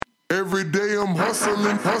Every day I'm hustling,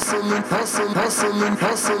 hustling, hustling, hustling,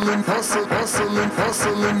 hustling, hustling, hustling,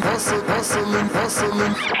 hustling, hustling, hustling,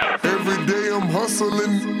 hustling. Every day I'm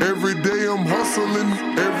hustling, every day I'm hustling,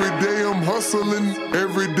 every day I'm hustling,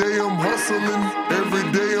 every day I'm hustling,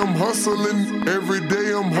 every day I'm hustling, every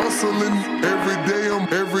day I'm hustling, every day I'm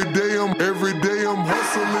hustling, every day I'm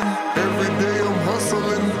hustling, every day I'm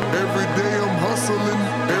hustling, every day I'm hustling,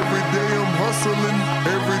 every day I'm hustling,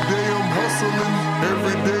 every day I'm hustling,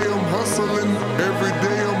 every day I'm hustling, every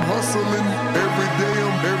day I'm hustling,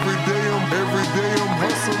 every day I'm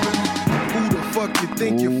hustling. Who the fuck you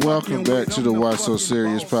think you're Welcome back to the Why So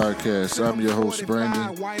Serious podcast. I'm your host,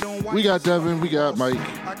 Brandon. We got Devin, we got Mike,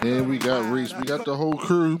 and we got Reese. We got the whole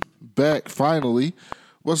crew back finally.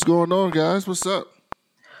 What's going on, guys? What's up?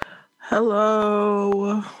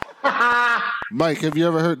 Hello. Mike, have you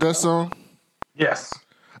ever heard that song? Yes.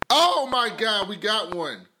 Oh my God, we got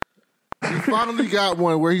one. We finally got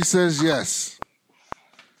one where he says yes.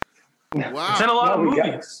 Wow. It's in a lot of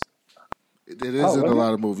movies. It is in a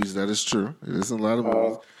lot of movies. That is true. It is in a lot of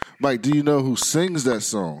movies. Mike, do you know who sings that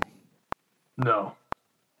song? No.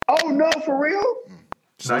 Oh, no, for real?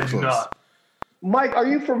 So I do close. not. Mike, are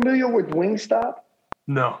you familiar with Wingstop?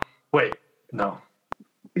 No. Wait. No.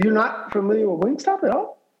 You're not familiar with Wingstop at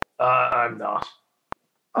all? I'm not.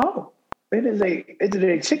 Oh, it's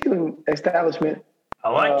a chicken establishment. I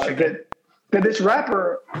like chicken. That this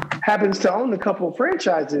rapper happens to own a couple of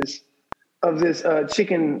franchises of this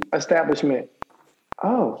chicken establishment.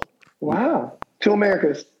 Oh, wow. Two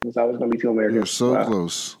Americas. It's always going to be Two Americas. You're so Wow.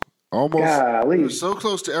 close. Almost. Golly. You're so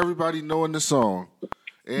close to everybody knowing the song.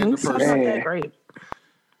 And the Wingstop's person. not that great.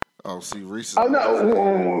 Oh, see, Reese is Oh,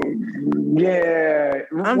 no. Yeah.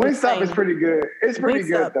 I'm just Wingstop is saying. pretty good. It's pretty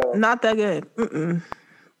Wingstop, good, though. not that good. Mm-mm.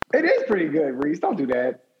 It is pretty good, Reese. Don't do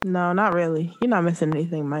that. No, not really. You're not missing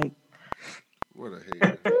anything, Mike. What a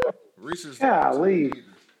hater. Reese is. Golly.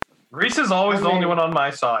 Reese is always the only one on my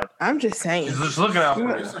side. I'm just saying. She's just looking out for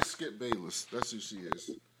me. Reese is Skip Bayless. That's who she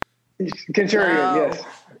is. Centurion, No. yes.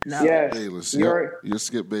 No. Yes. Bayless. You're You're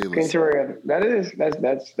Skip Bayless. Centurion.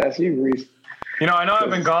 That's you, Reese. You know, I know I've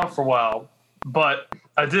been gone for a while, but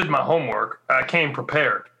I did my homework. I came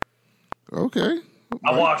prepared. Okay.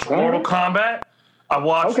 I watched Mortal Kombat. I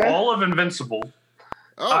watched Okay. all of Invincible.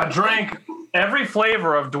 Oh, I drank every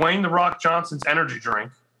flavor of Dwayne "The Rock" Johnson's energy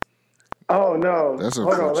drink. Oh no. That's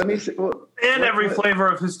Hold on, let me unfortunate. see. Well, And every flavor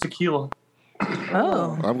of his tequila.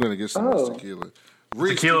 Oh. I'm going to get some of this Oh. tequila.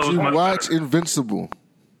 Reese, Tequila did was you much watch better. Invincible?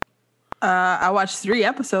 I watched 3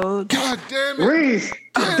 episodes. God damn it. Reese.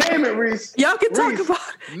 Damn it, Reese. Y'all can talk Reese. about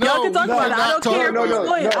No, y'all can talk no, about it. I not don't care if talk you about it.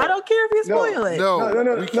 spoil it. No. I don't care if you No. spoil it. No,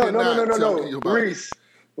 No. we cannot tell you about it.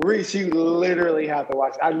 Reese, you literally have to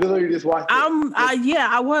watch it. I literally just watched it.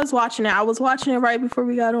 I was watching it. I was watching it right before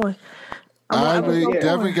we got on.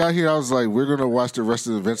 Devin got here. I was like, we're going to watch the rest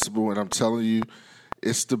of Invincible, and I'm telling you,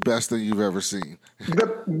 it's the best thing you've ever seen.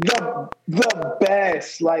 The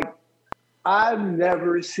best. Like, I've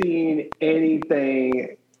never seen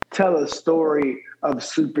anything tell a story of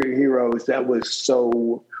superheroes that was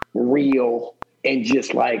so real and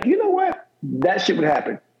just like, you know what? That shit would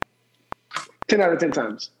happen. 10 out of 10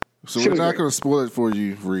 times. So Shit we're was not great. going to spoil it for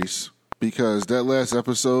you, Reese, because that last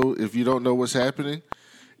episode, if you don't know what's happening,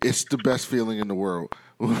 it's the best feeling in the world.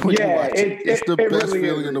 When you Yeah, watch it's the it best really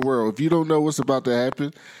feeling is. in the world. If you don't know what's about to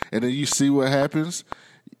happen, and then you see what happens,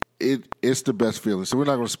 it's the best feeling. So we're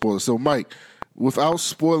not going to spoil it. So, Mike, without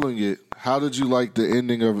spoiling it, how did you like the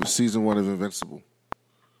ending of season 1 of Invincible?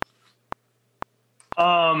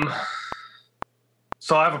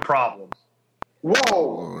 So I have a problem. Whoa.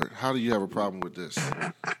 Lord, how do you have a problem with this?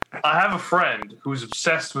 I have a friend who's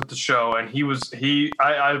obsessed with the show, and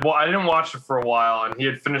I didn't watch it for a while, and he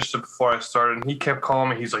had finished it before I started, and he kept calling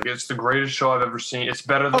me. He's like, "It's the greatest show I've ever seen. It's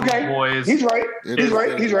better than Okay. The Boys." He's right. It He's is right.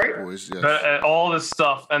 better He's than right. The Boys, yes. And all this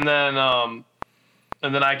stuff, and then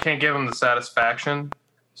I can't give him the satisfaction,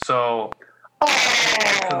 so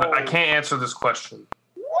I can't answer this question.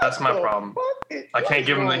 That's my problem. I can't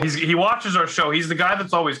give him he watches our show. He's the guy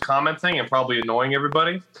that's always commenting and probably annoying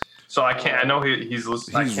everybody. So I can't. I know he's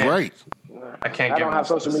listening. He's right. I can't I give don't him have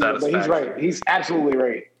social the media, but he's satisfaction. right. He's absolutely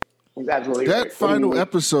right. He's absolutely right. That final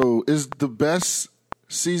episode is the best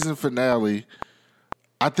season finale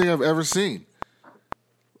I think I've ever seen.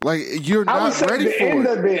 Like, you're I would not say ready the for end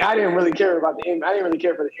it. of it. I didn't really care about the end. I didn't really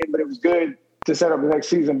care for the end, but it was good to set up the next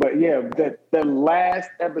season. But yeah, the last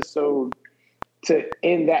episode to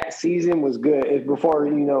end that season was good. It's before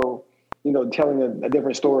telling a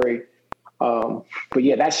different story. But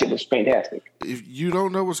yeah, that shit was fantastic. If you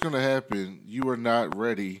don't know what's going to happen, you are not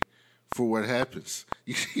ready for what happens.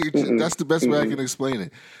 That's the best way I can explain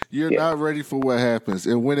it. You're not ready for what happens,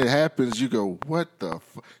 and when it happens, you go, "What the?"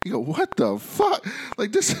 You go, "What the fuck?"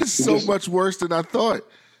 Like this is so much worse than I thought.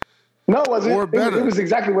 No, it wasn't. Or better. It was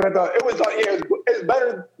exactly what I thought. It was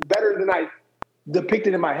better than I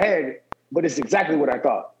depicted in my head, but it's exactly what I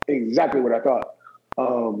thought. Exactly what I thought.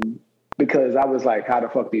 Because I was like, how the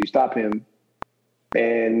fuck do you stop him?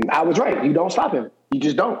 And I was right. You don't stop him. You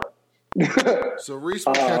just don't. So Reese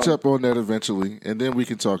will catch up on that eventually, and then we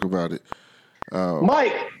can talk about it.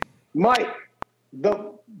 Mike,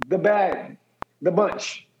 the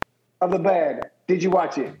bunch of the bad. Did you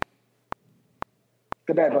watch it?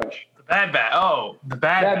 The Bad Bunch. The Bad Batch. Oh, the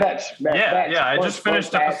Bad Batch. Yeah. I just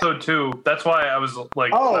finished episode 2. That's why I was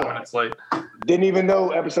like 5 minutes late. Didn't even know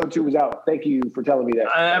episode 2 was out. Thank you for telling me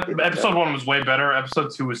that. Episode 1 was way better.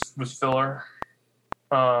 Episode 2 was filler.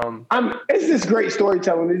 It's just great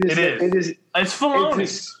storytelling. It is. It's Filoni.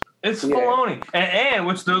 It's Filoni. And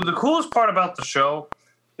which the coolest part about the show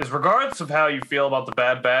is, regardless of how you feel about the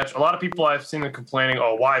Bad Batch, a lot of people I've seen them complaining,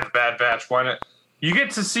 "Oh, why the Bad Batch? Why not?" You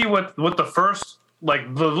get to see what the first,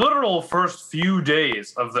 like the literal first few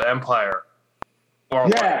days of the Empire are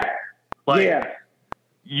like.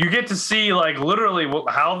 You get to see like literally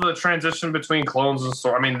how the transition between clones and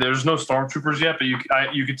Storm. I mean, there's no stormtroopers yet, but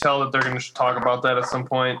you could tell that they're going to talk about that at some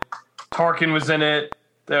point. Tarkin was in it.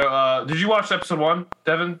 Did you watch episode 1,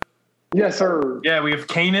 Devin? Yes, sir. Yeah, we have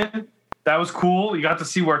Kanan. That was cool. You got to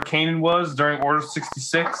see where Kanan was during Order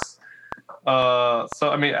 66. So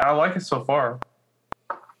I mean, I like it so far.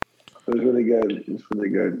 It was really good. It's really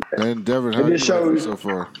good. And Devin, how do you like it so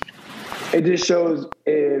far? It just shows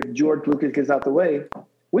if George Lucas gets out the way,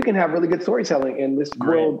 we can have really good storytelling. And this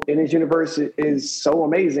world in his universe is so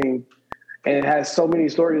amazing, and it has so many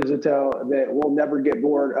stories to tell that we'll never get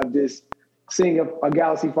bored of just seeing a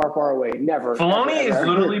galaxy far, far away. Never. Filoni is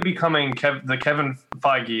literally becoming the Kevin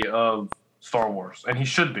Feige of Star Wars, and he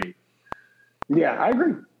should be. Yeah, I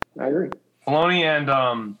agree. Filoni and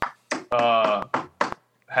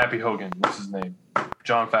Happy Hogan, what's his name?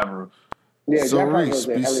 Jon Favreau. Yeah, so Reese,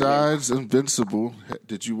 besides Invincible,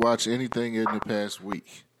 did you watch anything in the past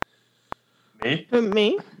week?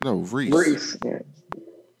 Me? No, Reese. Yeah.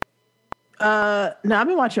 No, I've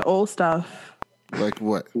been watching old stuff. Like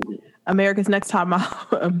what? America's Next Top Model.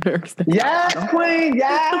 Queen.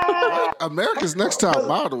 Yeah. America's Next Top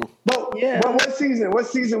Model. But what season? What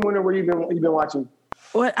season winner were you been watching?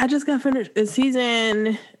 What? I just got finished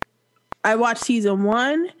season. I watched season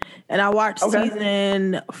 1 and I watched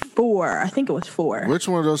season 4. I think it was 4. Which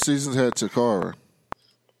one of those seasons had Takara?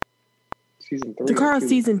 Season 3. Takara's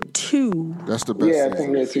season 2. That's the best season. I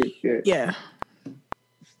think that's it. Yeah.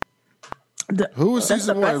 Who was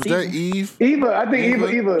season 1? Is that Eve? Eva. I think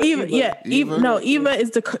Eva. Yeah. Eva. No, Eva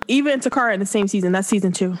and Takara in the same season. That's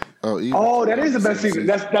season 2. Oh, Eva. Oh, that is the best season.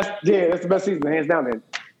 That's the best season, hands down. Then.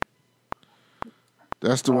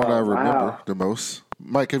 That's the one I remember the most.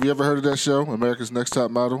 Mike, have you ever heard of that show, America's Next Top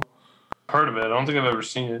Model? Heard of it. I don't think I've ever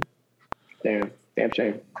seen it. Damn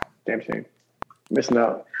shame. Missing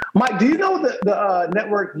out. Mike, do you know what the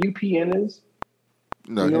network UPN is?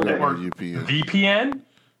 No, you don't know UPN. VPN?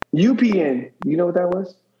 UPN. You know what that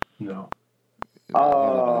was? No.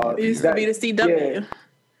 It used to be the CW. Yeah.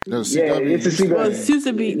 No, CW. It's a CW. Well, it used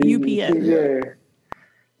to be UPN. Yeah.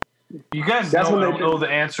 You guys know I don't know the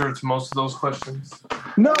answer to most of those questions.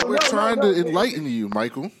 We're trying to enlighten you,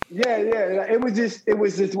 Michael. Yeah. It was just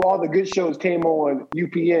all the good shows came on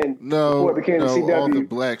UPN before it became the CW. All the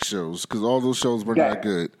black shows, because all those shows were not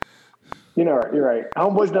good. You know, you're right.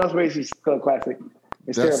 Homeboys Down Space is still a classic.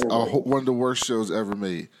 That's terrible. One of the worst shows ever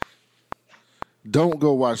made. Don't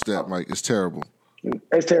go watch that, Mike. It's terrible.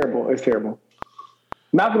 It's terrible.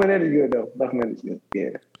 Malcolm and Ed is good, though. Malcolm and Ed is good.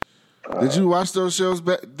 Yeah. Did you watch those shows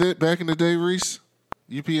back in the day, Reese?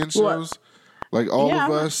 UPN shows? What? Like All of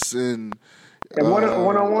Us and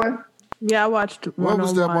One-on-One? Yeah, I watched What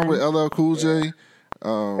was that one with LL Cool J?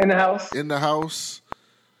 In the House? In the House.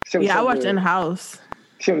 Yeah, I watched In the House.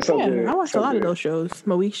 She was so good. I watched a lot of those shows.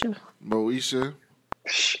 Moesha.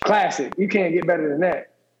 Classic. You can't get better than that.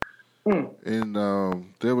 And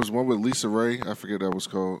there was one with Lisa Ray. I forget that was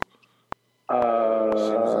called.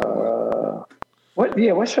 What?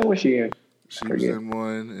 Yeah, what show was she in? She was in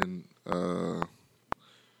one, and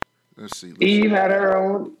let's see. Eve had her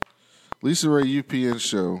own. Lisa Ray UPN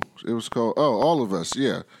show. It was called All of Us.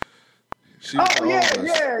 Yeah. Yeah.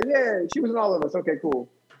 She was in All of Us. Okay, cool.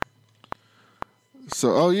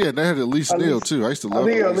 So, and they had Elise Neal too. I used to love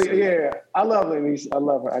her. Yeah, I love Elise. I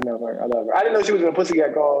love her. I know her. I love her. I didn't know she was in a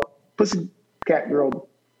Pussycat Girl.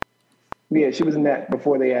 Yeah, she was in that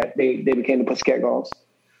before they became the Pussycat Girls.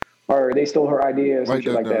 Or they stole her ideas or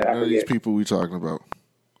something like that. None of these people we talking about.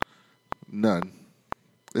 None.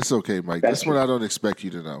 It's okay, Mike. That's This one I don't expect you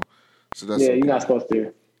to know. So that's Yeah, okay. you're not supposed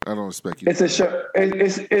to. I don't expect you. It's a show.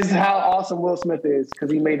 It's how awesome Will Smith is because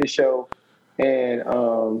he made the show, and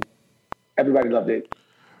everybody loved it.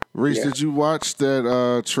 Reese, Yeah. did you watch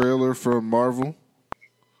that trailer from Marvel?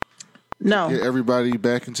 No, Get everybody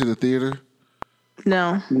back into the theater?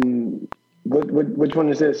 no. Which one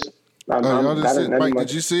is this? Y'all didn't see it? Mike,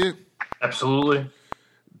 did you see it? Absolutely.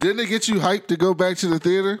 Didn't it get you hyped to go back to the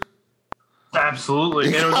theater? Absolutely.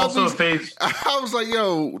 And it was also a phase. I was like,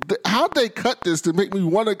 yo, how'd they cut this to make me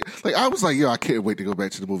want to? Like, I was like, yo, I can't wait to go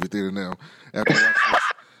back to the movie theater now after watching this.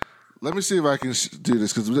 Let me see if I can do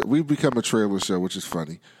this because we've become a trailer show, which is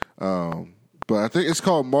funny. But I think it's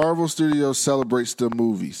called Marvel Studios Celebrates the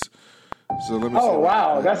Movies. So let me. Oh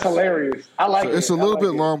wow, that's hilarious! I like it. It's a little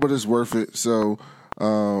bit long, but it's worth it. So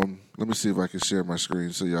let me see if I can share my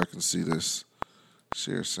screen so y'all can see this.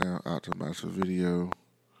 Share sound, optimize for video.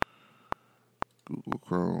 Google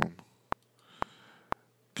Chrome.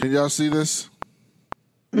 Can y'all see this?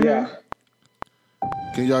 Yeah.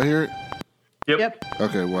 Can y'all hear it? Yep.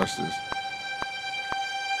 Okay, watch this.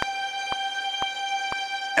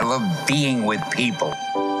 I love being with people.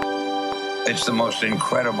 It's the most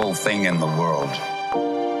incredible thing in the world.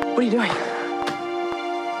 What are you doing?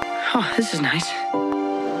 Oh, this is nice.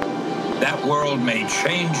 That world may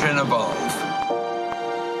change and evolve.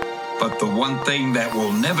 But the one thing that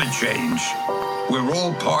will never change, we're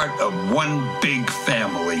all part of one big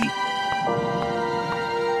family.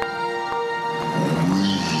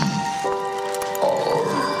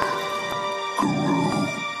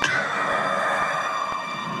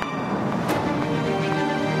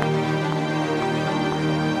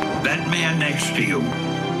 That man next to you,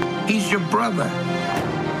 he's your brother.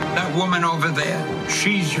 That woman over there,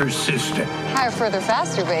 she's your sister. Higher, further,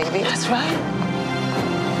 faster, baby. That's right.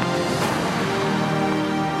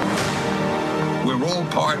 We're all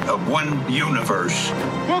part of one universe.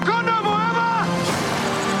 Wakanda forever!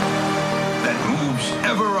 That moves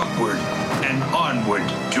ever upward and onward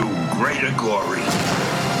to greater glory.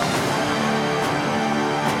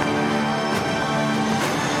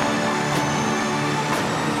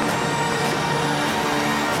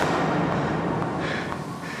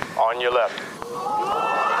 On your left.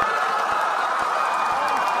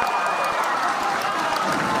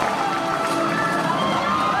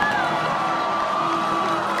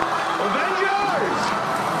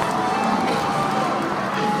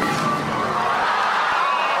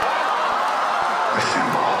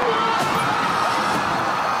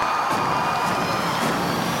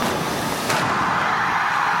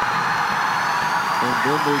 And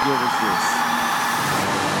then they give us this.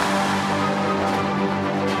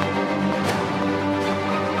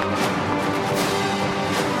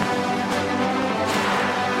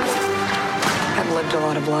 I've lived a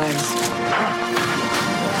lot of lives.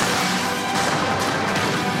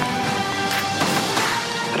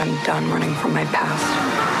 But I'm done running from my past.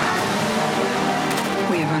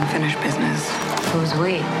 We have unfinished business. Who's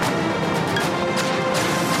we?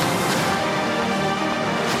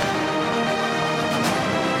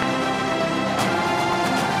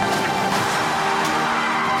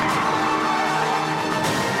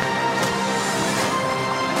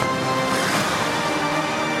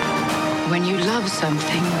 When you love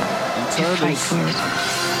something, you fight for it.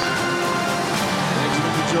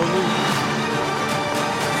 Angelina Jolie.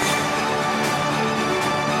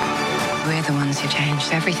 We're the ones who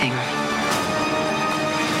changed everything.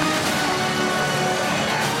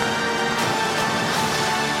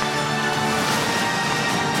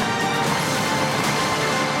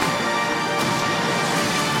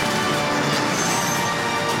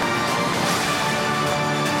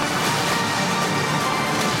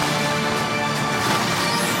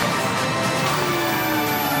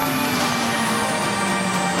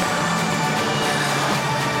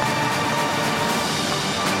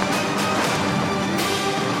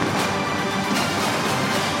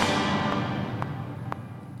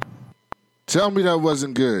 Tell me that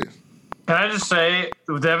wasn't good. Can I just say,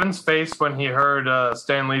 Devin's face when he heard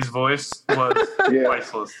Stan Lee's voice was Yeah.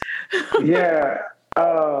 priceless. Yeah.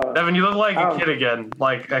 Devin, you look like a kid again,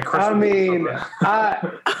 like at Christmas. I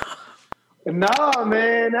mean, nah,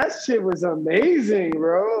 man, that shit was amazing,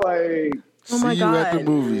 bro. Like, Oh my See you at the God.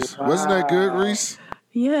 movies. Wasn't that good, Reese?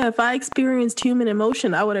 Yeah, if I experienced human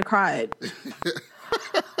emotion, I would have cried.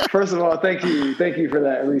 first of all, thank you for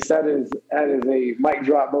that, Reese. That is a mic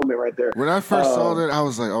drop moment right there. When I first saw that, I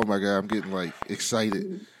was like, oh my God, I'm getting like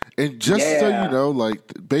excited. And just so Yeah. you know, like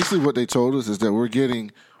basically what they told us is that we're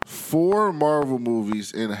getting 4 Marvel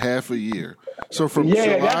movies in half a year. So from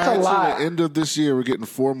Yeah, July that's a to lot. the end of this year, we're getting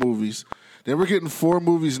 4 movies. Then we're getting 4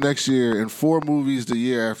 movies next year and 4 movies the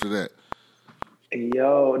year after that.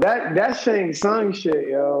 Yo, that Shang Tsung shit,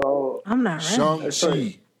 yo. I'm not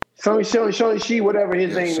ready. Shang-Chi, whatever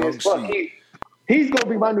his name is. Fuck, he's gonna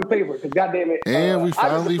be my new favorite. Cause goddamn it. And we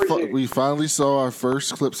finally saw our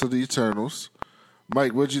first clips of the Eternals.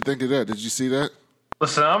 Mike, what'd you think of that? Did you see that?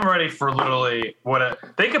 Listen, I'm ready for literally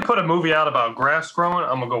they could put a movie out about grass growing.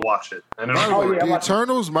 I'm gonna go watch it. And the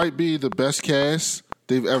Eternals might be the best cast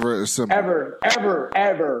they've ever assembled.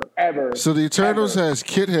 Ever. So the Eternals has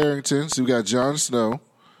Kit Harington. So we got Jon Snow.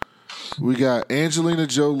 We got Angelina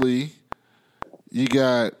Jolie. You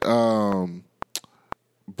got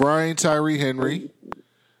Brian Tyree Henry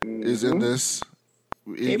is in this.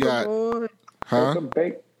 You got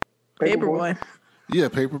Paperboy. Yeah,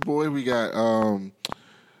 Paperboy. We got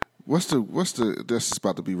what's the this is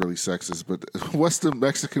about to be really sexist, but what's the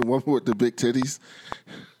Mexican woman with the big titties?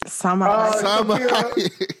 Salma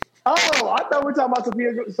Hayek. Oh, I thought we were talking about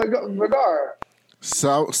Sofia Vergara.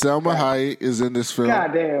 Salma Hayek is in this film.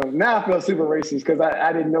 God damn. Now I feel super racist because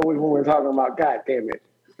I didn't know which one we were talking about. God damn it.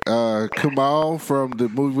 Kamal from the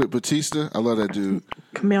movie with Batista. I love that dude.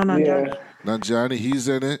 Kumail Nanjiani. Nanjiani, he's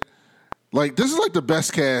in it. Like, this is like the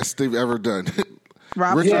best cast they've ever done.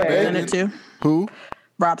 Rob Stark's in it too. Who?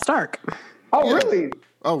 Rob Stark. Oh, really?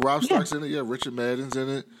 Oh, Rob Stark's in it. Yeah, Richard Madden's in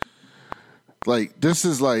it. Like, this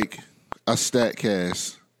is like a stat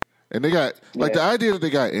cast. And they got, like, the idea that they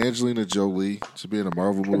got Angelina Jolie to be in a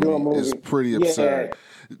Marvel movie is pretty absurd.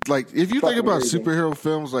 Like, if you think about superhero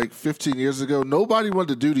films like 15 years ago, nobody wanted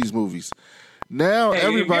to do these movies. Now,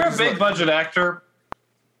 everybody's if you're a big budget actor,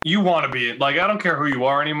 you want to be it. Like, I don't care who you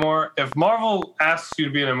are anymore. If Marvel asks you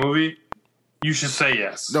to be in a movie, you should say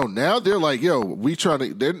yes. No, now they're like, yo, we trying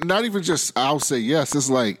to, they're not even just, I'll say yes. It's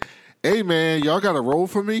like, hey, man, y'all got a role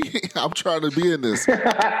for me? I'm trying to be in this.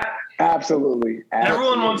 Absolutely.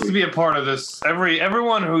 Everyone wants to be a part of this.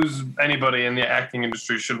 Everyone who's anybody in the acting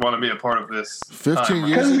industry should want to be a part of this. 15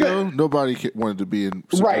 years ago, nobody wanted to be in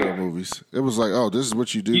superhero movies. It was like, oh, this is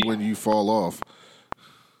what you do when you fall off.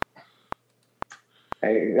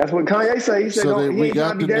 Hey, that's what Kanye said. He said, so we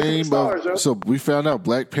got the name of. So we found out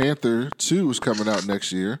Black Panther 2 is coming out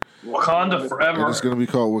next year. Wakanda Forever. And it's going to be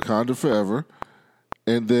called Wakanda Forever.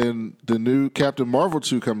 And then the new Captain Marvel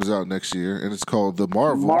 2 comes out next year, and it's called The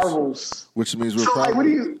Marvels. Which means we're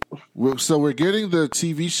getting the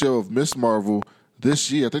TV show of Miss Marvel this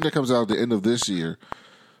year. I think that comes out at the end of this year.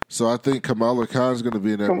 So I think Kamala Khan's going to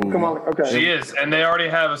be in that movie. She is, and they already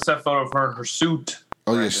have a set photo of her in her suit.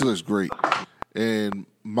 Oh, yeah, she looks great. And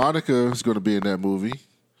Monica is going to be in that movie,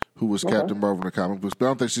 who was Captain Marvel in the comic books. But I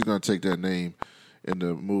don't think she's going to take that name in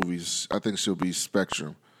the movies. I think she'll be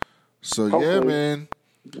Spectrum. So, yeah, man.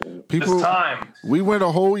 People, it's time. We went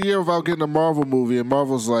a whole year without getting a Marvel movie, and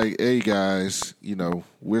Marvel's like, hey, guys,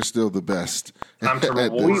 we're still the best. Time to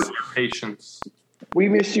reward your patience. We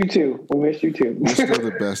missed you, too. We're still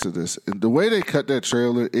the best at this. And the way they cut that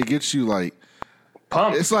trailer, it gets you, like,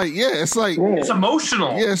 pumped. It's like, it's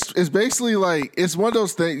emotional. Yes, it's basically like, it's one of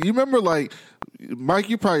those things. You remember, like, Mike,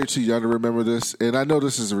 you probably are too young to remember this, and I know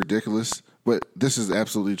this is ridiculous, but this is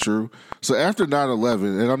absolutely true. So after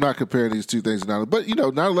 9/11, and I'm not comparing these two things now, but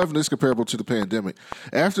 9/11 is comparable to the pandemic.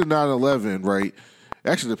 After 9/11, right?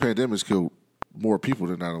 Actually, the pandemic's killed more people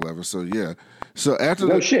than 9/11. So yeah. So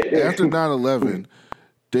after after 9/11,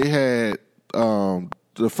 they had one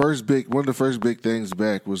of the first big things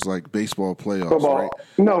back was like baseball playoffs, right?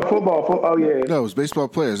 No, football. Oh yeah. No, it was baseball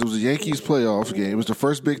players. It was a Yankees playoff game. It was the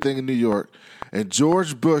first big thing in New York, and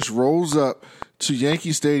George Bush rolls up to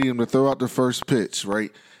Yankee Stadium to throw out the first pitch,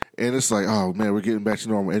 right? And it's like, oh man, we're getting back to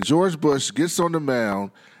normal. And George Bush gets on the mound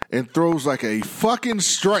and throws like a fucking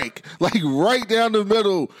strike, like right down the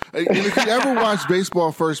middle. And if you ever watch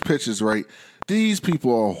baseball first pitches, right, these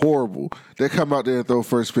people are horrible. They come out there and throw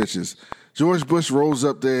first pitches. George Bush rolls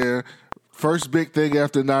up there, first big thing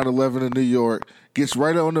after 9/11 in New York, gets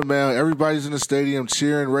right on the mound. Everybody's in the stadium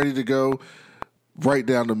cheering, ready to go, right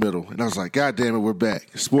down the middle. And I was like, God damn it, we're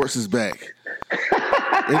back. Sports is back.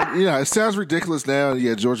 And, it sounds ridiculous now.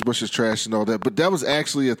 Yeah, George Bush is trash and all that, but that was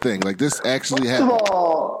actually a thing. Like, this actually happened. First of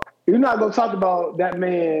all, you're not going to talk about that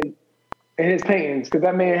man and his paintings, because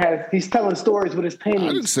that man he's telling stories with his paintings.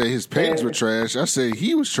 I didn't say his paintings were trash. I say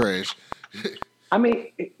he was trash. I mean,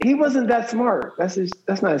 he wasn't that smart. That's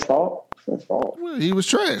not his fault. It's his fault. Well, he was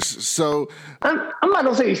trash. So I'm not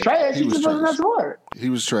gonna say he's trash. He just wasn't that smart. He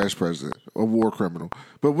was trash president, a war criminal.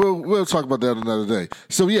 But we'll talk about that another day.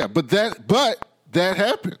 So yeah, but that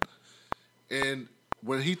happened. And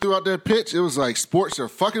when he threw out that pitch, it was like sports are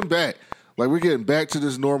fucking back. Like, we're getting back to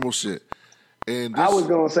this normal shit. And I was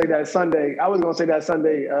gonna say that Sunday. At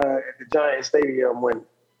the Giants Stadium when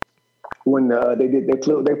when they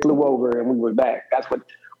flew over and we were back. That's what.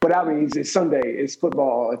 But I mean, it's Sunday. It's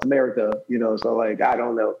football. It's America. You know, so like I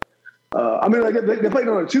don't know. I mean, like they played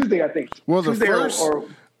on a Tuesday, I think. Well, the Tuesday first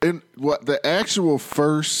the actual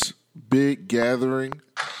first big gathering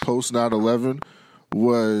post 9/11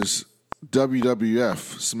 was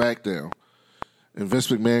WWF SmackDown. And Vince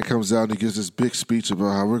McMahon comes out and he gives this big speech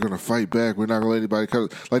about how we're going to fight back. We're not going to let anybody come.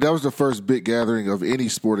 Like, that was the first big gathering of any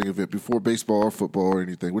sporting event before baseball or football or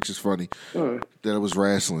anything, which is funny that it was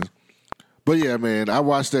wrestling. But, yeah, man, I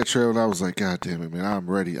watched that trailer and I was like, God damn it, man, I'm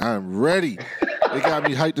ready. I'm ready. It got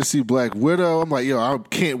me hyped to see Black Widow. I'm like, yo, I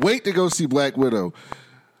can't wait to go see Black Widow.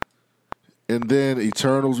 And then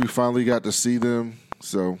Eternals, we finally got to see them.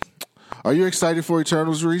 So, are you excited for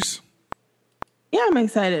Eternals, Reese? Yeah, I'm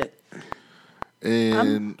excited.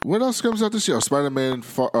 And what else comes out this year? Spider-Man,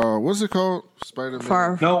 what's it called?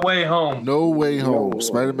 Spider-Man. No Way Home. No Way Home.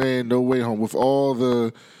 Spider-Man, No Way Home. With all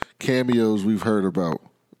the cameos we've heard about.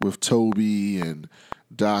 With Toby and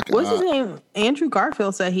Doc. What's his name? Andrew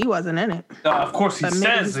Garfield said he wasn't in it. Of course he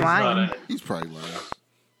says he's not in it. He's probably lying.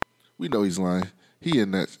 We know he's lying. He in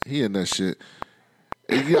that shit.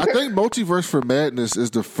 And I think Multiverse for Madness is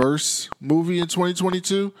the first movie in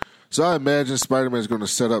 2022. So I imagine Spider-Man is going to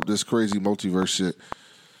set up this crazy multiverse shit,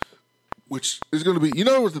 which is going to be, you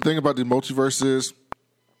know what the thing about the multiverse is?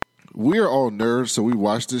 We are all nerds, so we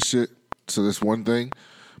watch this shit, so that's one thing.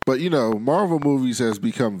 But, you know, Marvel movies has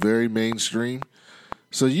become very mainstream.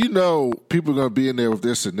 So, you know, people are going to be in there with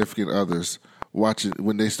their significant others watching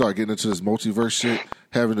when they start getting into this multiverse shit,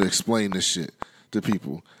 having to explain this shit to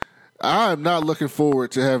people. I'm not looking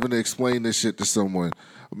forward to having to explain this shit to someone.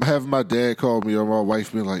 I'm having my dad call me or my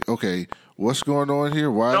wife being like, okay, what's going on here?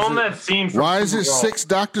 Why is it 6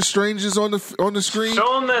 Doctor Stranges on the screen?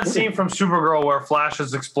 Show him that scene from Supergirl where Flash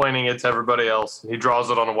is explaining it to everybody else. He draws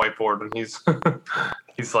it on a whiteboard and he's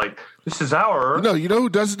he's like, this is our Earth. You know who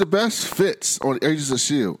does it the best? Fitz on Agents of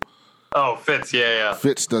S.H.I.E.L.D. Oh, Fitz, yeah.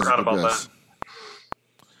 Fitz does it the best. That.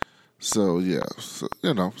 So, yeah.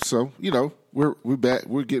 We're back.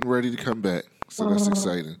 We're getting ready to come back. So that's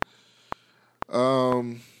exciting.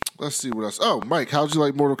 Let's see what else. Oh, Mike, how'd you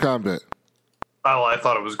like Mortal Kombat? Oh, I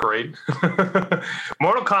thought it was great.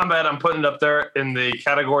 Mortal Kombat, I'm putting it up there in the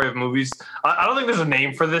category of movies. I don't think there's a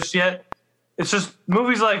name for this yet. It's just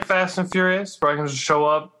movies like Fast and Furious, where I can just show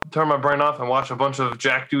up, turn my brain off, and watch a bunch of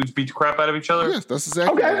jack dudes beat the crap out of each other. Yes, that's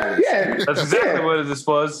exactly what it is. Yeah. That's exactly what this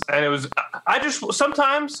was. And it was,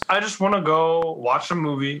 sometimes I just want to go watch a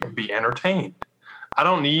movie and be entertained. I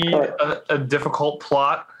don't need a difficult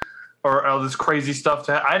plot or all this crazy stuff.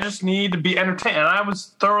 I just need to be entertained. And I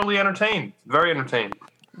was thoroughly entertained. Very entertained.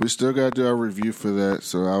 We still got to do our review for that.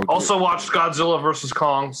 So I'll also watched Godzilla vs.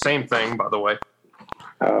 Kong. Same thing, by the way.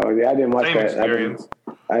 Oh, yeah, I didn't watch that. Experience.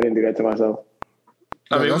 I didn't do that to myself.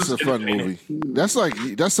 That's a fun movie. That's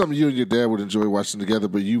something you and your dad would enjoy watching together,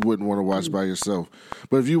 but you wouldn't want to watch by yourself.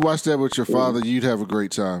 But if you watch that with your father, you'd have a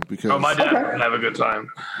great time because my dad would have a good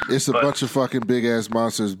time. It's a bunch of fucking big ass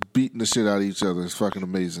monsters beating the shit out of each other. It's fucking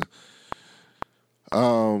amazing.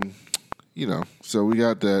 So we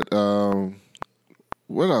got that.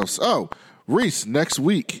 What else? Oh, Reese, next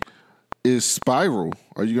week is Spiral.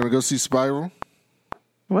 Are you gonna go see Spiral?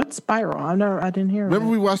 What's Spiral? I didn't hear. Remember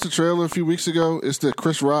we watched the trailer a few weeks ago? It's the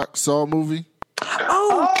Chris Rock Saw movie.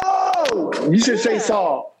 Oh, you should say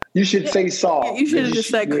Saw. You should say Saw. You should have just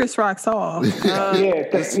said Chris Rock Saw. Like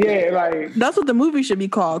that's what the movie should be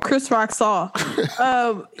called. Chris Rock Saw.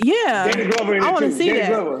 Yeah, Danny Glover in it I want to too. see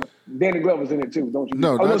that. Danny Glover's in it too, don't you?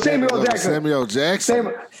 No, Samuel L. Jackson. Samuel Jackson.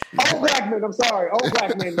 Old black man. I'm sorry. Old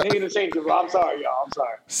black man. They interchangeable. I'm sorry, y'all. I'm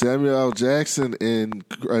sorry. Samuel L. Jackson and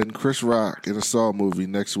Chris Rock in a Saw movie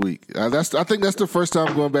next week. I think that's the first time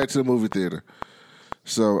I'm going back to the movie theater.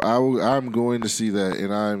 So I'm going to see that,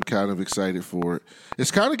 and I'm kind of excited for it.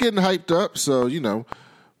 It's kind of getting hyped up, so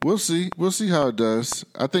we'll see. We'll see how it does.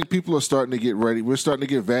 I think people are starting to get ready. We're starting to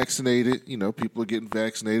get vaccinated. People are getting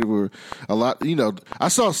vaccinated. We're a lot. I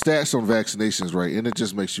saw stats on vaccinations, right, and it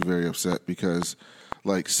just makes you very upset because,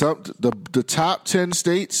 like, the top 10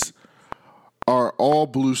 states are all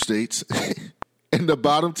blue states, and the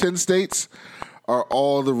bottom 10 states are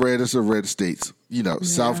all the reddest of red states.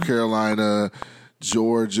 South Carolina,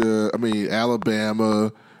 Georgia,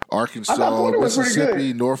 Alabama, Arkansas,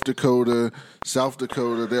 Mississippi, North Dakota, South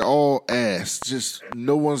Dakota, they're all ass. Just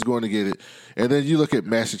no one's going to get it. And then you look at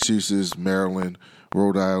Massachusetts, Maryland,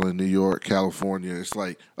 Rhode Island, New York, California. It's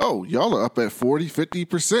like, oh, y'all are up at 40,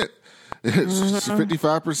 50%.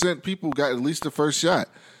 55% people got at least the first shot.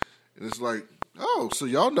 And it's like, oh, so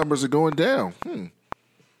y'all numbers are going down. I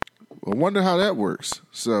wonder how that works.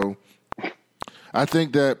 So I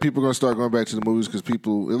think that people are going to start going back to the movies because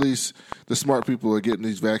people, at least the smart people, are getting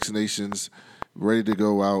these vaccinations ready to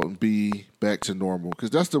go out and be back to normal. Because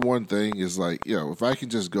that's the one thing is like, if I can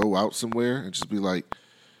just go out somewhere and just be like,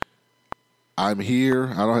 I'm here.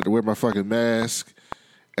 I don't have to wear my fucking mask.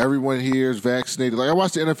 Everyone here is vaccinated. Like I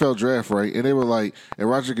watched the NFL draft, right? And they were like, and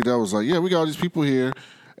Roger Goodell was like, yeah, we got all these people here.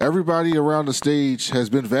 Everybody around the stage has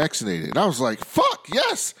been vaccinated. And I was like, fuck,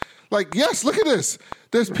 yes. Like, yes, look at this.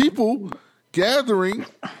 There's people gathering.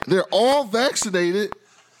 They're all vaccinated.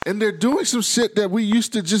 And they're doing some shit that we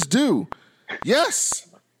used to just do. Yes.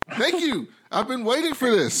 Thank you. I've been waiting for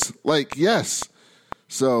this. Like, yes.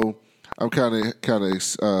 So I'm kind of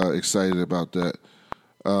excited about that.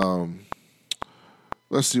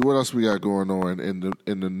 Let's see what else we got going on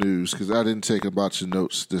in the news because I didn't take a bunch of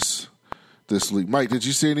notes this week. Mike, did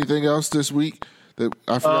you see anything else this week that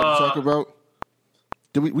I forgot to talk about?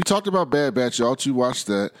 We talked about Bad Batch. Y'all two watched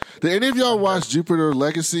that. Did any of y'all watch Jupiter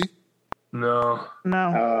Legacy? No.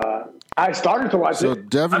 I started to watch it. So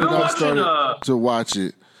Devin and I started to watch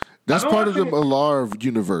it. That's part of the Millar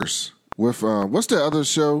universe. With what's that other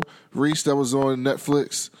show, Reese, that was on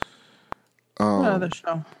Netflix? What other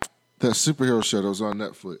show? That superhero show that was on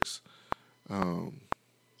Netflix.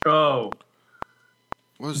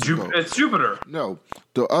 It's Jupiter. No,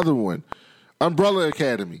 the other one, Umbrella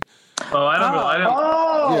Academy. Oh, I don't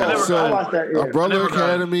know. I watched that. Yeah. Umbrella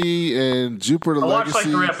Academy and Jupiter Legacy. Watched like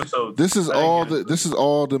 3 episodes. This is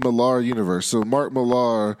all the Millar universe. So Mark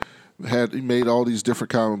Millar he made all these different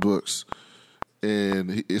comic books,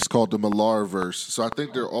 and it's called the Millarverse. So I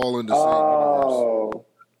think they're all in the same universe.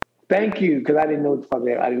 Thank you, because I didn't know what the fuck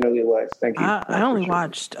I didn't know what it was. Thank you. I only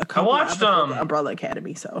watched a couple. I watched Umbrella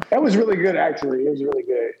Academy, so that was really good. Actually, it was really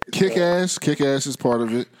good. Kick-Ass is part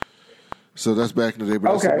of it. So that's back in the day,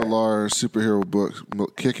 but that's the Millar superhero books.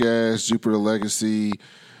 Kick-Ass, Jupiter Legacy,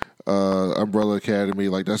 Umbrella Academy,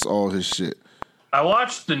 like that's all his shit. I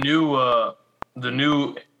watched the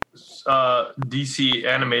new DC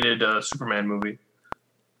animated Superman movie.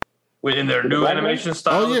 In their new animation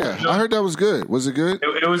style. Oh yeah, I heard that was good. Was it good?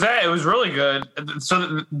 It was really good.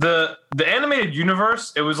 So the animated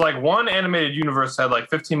universe, it was like one animated universe had like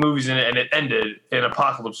 15 movies in it, and it ended in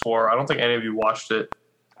Apocalypse War. I don't think any of you watched it.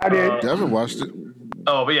 I did. Devin watched it.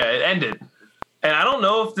 Oh, but yeah, it ended. And I don't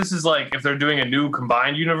know if this is like if they're doing a new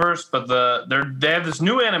combined universe, but they have this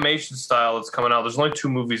new animation style that's coming out. There's only 2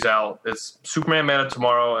 movies out. It's Superman, Man of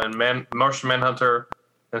Tomorrow, and Martian Manhunter,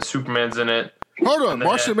 and Superman's in it. Hold on,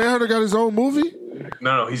 Martian Manhunter got his own movie?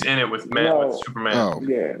 No, he's in it with Superman. Oh,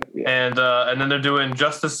 yeah. And then they're doing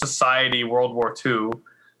Justice Society World War II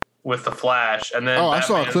with the Flash, and then I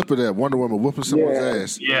saw a clip of that Wonder Woman whooping someone's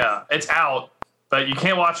ass. Yeah, it's out, but you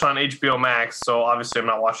can't watch it on HBO Max. So obviously, I'm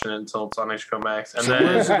not watching it until it's on HBO Max. And then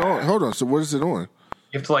where is it on? Hold on. So what is it on?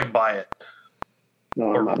 You have to like buy it.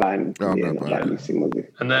 No, I'm not buying. I'm not buying this movie.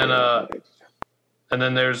 And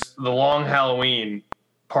then there's The Long Halloween.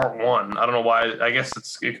 Part 1. I don't know why. I guess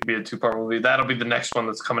it could be a 2-part movie. That'll be the next one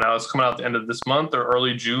that's coming out. It's coming out at the end of this month or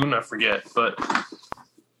early June. I forget. But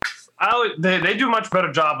they do a much better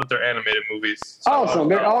job with their animated movies. So awesome.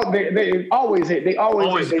 They always hit.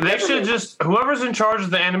 They should just whoever's in charge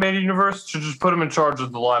of the animated universe should just put them in charge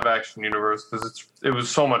of the live action universe because it was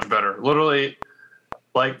so much better. Literally,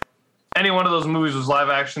 like any one of those movies was live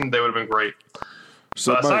action, they would have been great.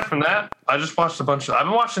 So aside from that, I just watched I've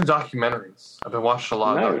been watching documentaries. I've been watching a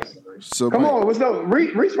lot of documentaries. So come on, what's the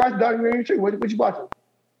Reese watched the documentary too? What you watching?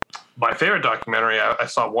 My favorite documentary I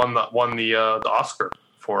saw won the Oscar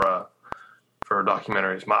for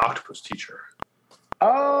documentaries. My Octopus Teacher.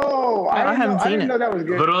 Oh, I didn't know that was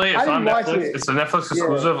good. Literally, it's on Netflix. It's a Netflix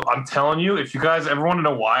exclusive. Yeah. I'm telling you, if you guys ever want to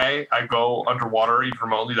know why I go underwater even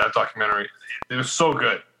remotely, that documentary, it was so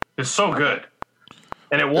good. It's so good.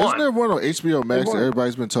 And it won. Isn't there one on HBO Max that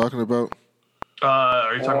everybody's been talking about?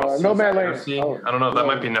 Are you talking about Nomadland? I don't know. That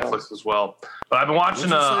might be Netflix as well. But I've been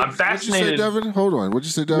watching. I'm fascinated. What'd you say, Devin? Hold on. What'd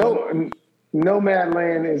you say, Devin?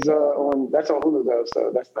 Nomadland is that's on Hulu though,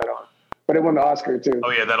 so that's not on. But it won the Oscar too.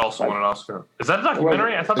 Oh yeah, that also won an Oscar. Is that a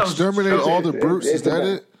documentary? I thought that was Exterminate All the Brutes. Is that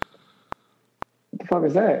it? What the fuck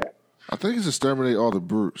is that? I think it's Exterminate All the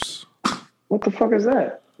Brutes. What the fuck is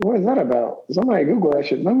that? What is that about? Somebody Google that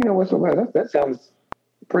shit. Let me know what's about. That sounds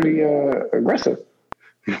pretty aggressive.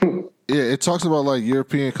 Yeah, it talks about like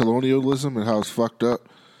European colonialism and how it's fucked up.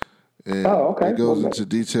 And it goes into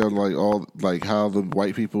detail like how the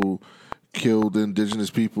white people killed indigenous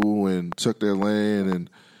people and took their land, and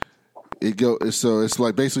so it's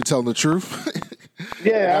like basically telling the truth.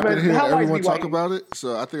 Yeah, I've been hearing everyone talk about it,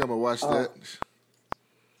 so I think I'm gonna watch that.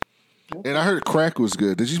 And I heard Crack was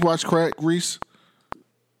good. Did you watch Crack, Reese?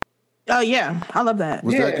 Oh yeah, I love that.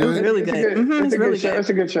 Was that good? It's really good. It's really show. good. It's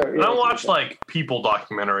a good show. I don't watch like people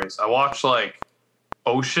documentaries. I watch like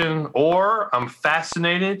ocean, or I'm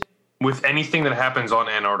fascinated with anything that happens on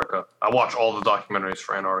Antarctica. I watch all the documentaries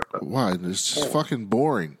for Antarctica. Why? It's just fucking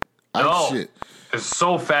boring. No, Shit. it's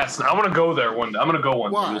so fascinating. I want to go there one day. I'm gonna go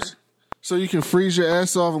one Why? day. So you can freeze your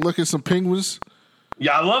ass off and look at some penguins?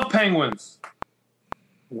 Yeah, I love penguins.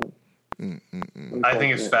 I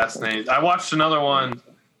think it's fascinating. I watched another one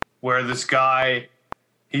where this guy,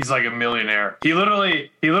 he's like a millionaire. He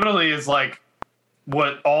literally is like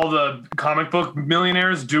what all the comic book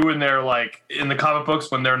millionaires do in the comic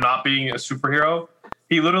books when they're not being a superhero.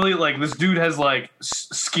 He literally, like, this dude has like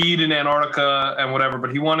skied in Antarctica and whatever,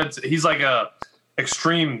 but he's like a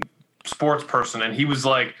extreme sports person, and he was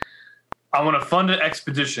like, I want to fund an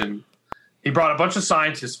expedition. He brought a bunch of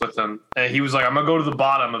scientists with him, and he was like, I'm going to go to the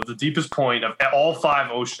bottom of the deepest point of all 5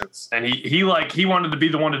 oceans. And he wanted to be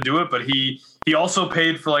the one to do it, but he also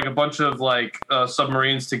paid for like a bunch of like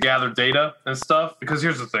submarines to gather data and stuff. Because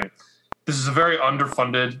here's the thing. This is a very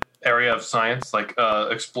underfunded area of science, like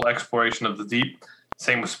exploration of the deep.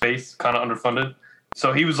 Same with space, kind of underfunded.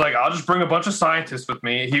 So he was like, I'll just bring a bunch of scientists with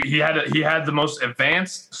me. He had the most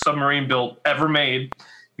advanced submarine built ever made.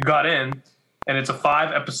 He got in. And it's a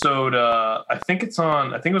 5-episode. I think it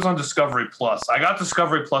was on Discovery Plus. I got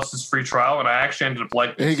Discovery Plus's free trial, and I actually ended up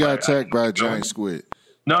liking it. He got attacked by a giant squid.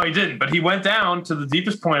 No, he didn't. But he went down to the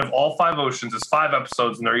deepest point of all 5 oceans. It's 5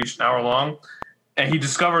 episodes, and they're each an hour long. And he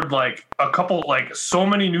discovered like a couple, like so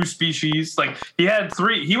many new species. Like he had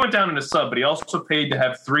 3. He went down in a sub, but he also paid to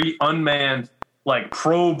have 3 unmanned like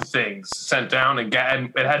probe things sent down, and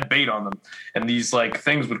it had bait on them, and these like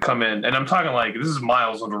things would come in, and I'm talking like this is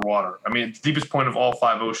miles underwater. I mean, it's the deepest point of all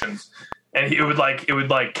 5 oceans, and it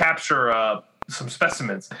would capture some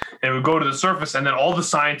specimens, and it would go to the surface, and then all the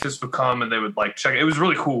scientists would come and they would like check. It was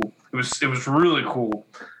really cool. It was really cool,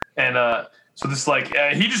 and so this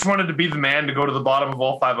he just wanted to be the man to go to the bottom of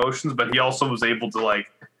all 5 oceans, but he also was able to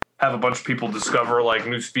like have a bunch of people discover like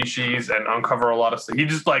new species and uncover a lot of stuff. He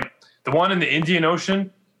just like. The one in the Indian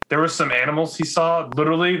Ocean, there were some animals he saw.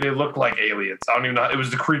 Literally, they looked like aliens. I don't even know. It was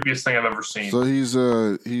the creepiest thing I've ever seen. So he's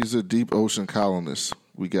a deep ocean colonist.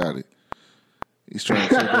 We got it. He's trying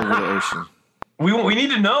to take over the ocean. We need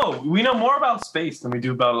to know. We know more about space than we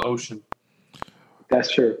do about the ocean. That's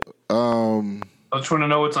true. I just want to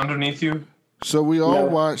know what's underneath you. So we all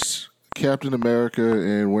watched Captain America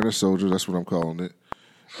and Winter Soldier. That's what I'm calling it.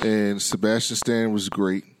 And Sebastian Stan was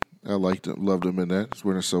great. I liked him, loved him in that. It's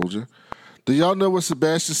Winter Soldier. Do y'all know what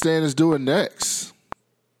Sebastian Stan is doing next?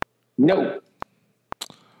 No.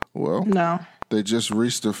 Well, no. They just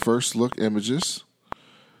released the first look images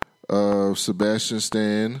of Sebastian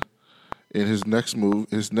Stan in his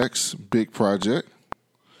next big project.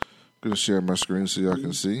 I'm going to share my screen so y'all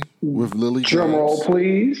can see. With Lily James. Drum roll,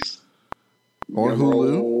 please. On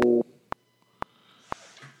Hulu.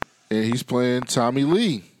 And he's playing Tommy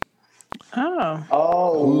Lee. Oh.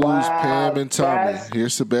 Oh, Hulu's wow. Pam and Tommy.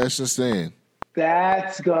 Here's Sebastian Stan.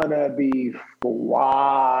 That's gonna be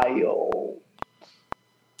wild.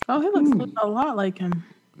 Oh, he looks a lot like him.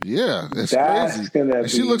 Yeah, that's crazy. And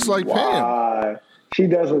she looks like Pam. She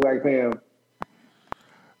does look like Pam.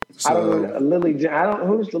 So, I don't know Lily.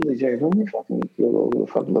 Who's Lily James? Who the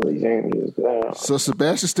fuck Lily James is? So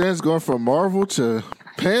Sebastian Stan's going from Marvel to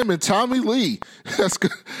Pam and Tommy Lee. That's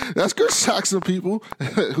good. That's good. Shock some people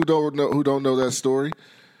who don't know that story.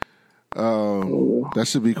 That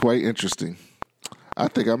should be quite interesting. I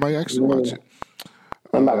think I might actually watch it.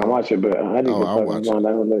 I'm not gonna watch it, but I think I'll watch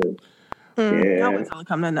it. Yeah, I was gonna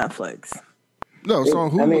come to Netflix. No, it's on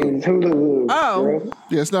Hulu. I mean, it's Hulu. Oh, bro.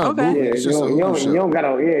 Yeah, it's not a movie. Yeah, It's just a Hulu show. you don't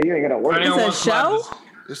gotta. Yeah, you ain't gotta work. It's a show.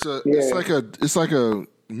 It's like a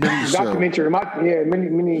mini show. Documentary.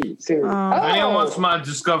 Mini series. If anyone wants my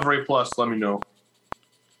Discovery Plus, let me know.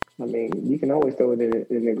 I mean, you can always throw it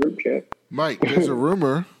in the group chat. Mike, there's a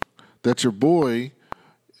rumor that your boy,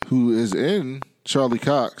 who is in Charlie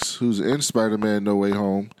Cox, who's in Spider-Man No Way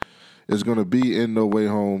Home, is going to be in No Way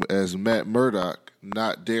Home as Matt Murdock,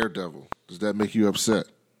 not Daredevil. Does that make you upset?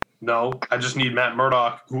 No, I just need Matt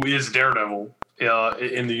Murdock, who is Daredevil,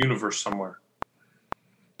 in the universe somewhere.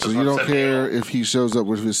 So you don't care if he shows up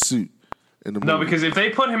with his suit in the movie? No, because if they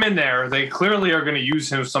put him in there, they clearly are going to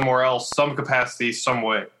use him somewhere else, some capacity, some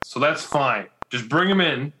way. So that's fine. Just bring him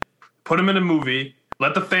in, put him in a movie,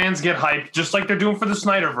 let the fans get hyped, just like they're doing for the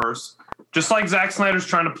Snyderverse. Just like Zack Snyder's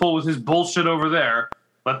trying to pull with his bullshit over there.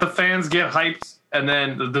 Let the fans get hyped, and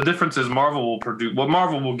then the difference is Marvel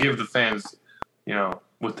will give the fans,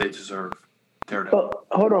 what they deserve. Daredevil.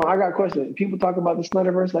 Hold on, I got a question. People talk about the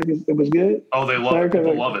Snyderverse like it was good. Oh, they love it.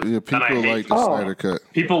 People love it. Yeah, And I people hate like the Snyder Cut.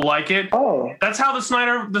 People like it. Oh, That's how the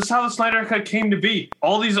Snyder Cut came to be.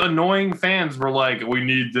 All these annoying fans were like, "We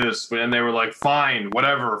need this," and they were like, "Fine,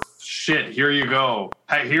 whatever, shit, here you go.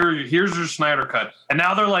 Hey, here's your Snyder Cut." And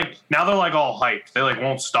now they're like all hyped. They like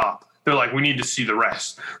won't stop. They're like, "We need to see the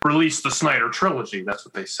rest. Release the Snyder trilogy." That's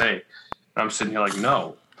what they say. And I'm sitting here like,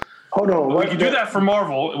 no. hold on. We can do that for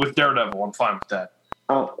Marvel with Daredevil. I'm fine with that.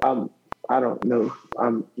 I don't know.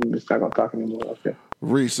 I'm just not gonna talk anymore. Okay.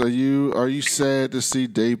 Reese, are you sad to see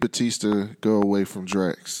Dave Bautista go away from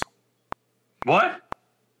Drax? What?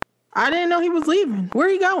 I didn't know he was leaving. Where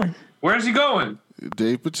are you going? Where's he going?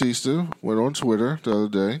 Dave Bautista went on Twitter the other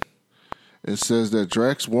day and says that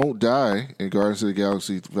Drax won't die in Guardians of the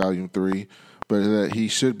Galaxy Volume 3, but that he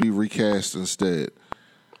should be recast instead.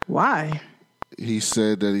 Why? He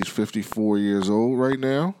said that he's 54 years old right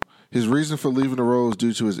now. His reason for leaving the role is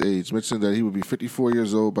due to his age, mentioning that he would be 54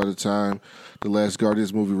 years old by the time the last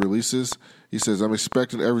Guardians movie releases. He says, "I'm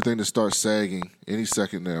expecting everything to start sagging any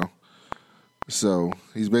second now." So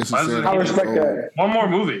he's basically saying, I respect that. One more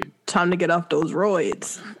movie. Time to get off those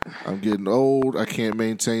roids. I'm getting old. I can't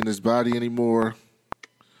maintain this body anymore.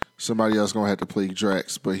 Somebody else going to have to play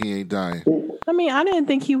Drax, but he ain't dying. I mean, I didn't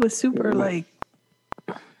think he was super, like...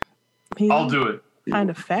 I'll do it. Kind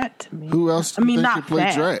of fat to me. Who else do you think not could play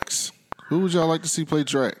fat. Drax? Who would y'all like to see play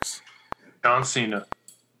Drax? John Cena.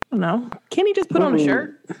 I don't know. Can he just put on a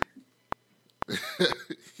shirt?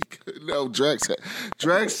 No, Drax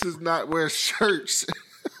does not wear shirts.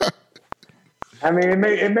 I mean,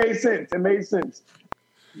 it made sense. It made sense.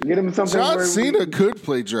 Get him something. John Cena could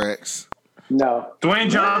play Drax. No. Dwayne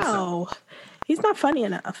Johnson. No. He's not funny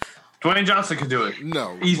enough. Dwayne Johnson could do it.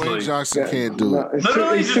 No, Easily. Dwayne Johnson can't do it.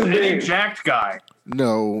 Literally it's just too any big. jacked guy.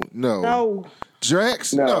 No. No.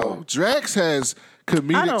 Drax, No. no. Drax has I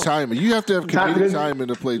comedic don't- timing. You have to have comedic timing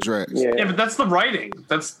to play Drax. Yeah. Yeah, but that's the writing.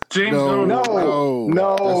 That's James No, Gunn. No.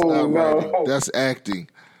 that's not No. writing. That's acting.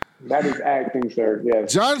 That is acting, sir.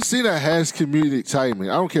 Yes. John Cena has comedic timing.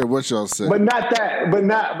 I don't care what y'all say. But not that. But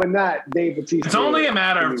not Dave Bautista. It's only a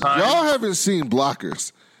matter of time. Y'all haven't seen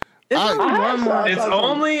Blockers. It's only one more. It's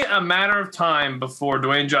only a matter of time before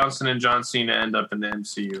Dwayne Johnson and John Cena end up in the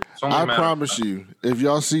MCU. It's only a I matter of promise time. you, if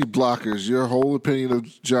y'all see Blockers, your whole opinion of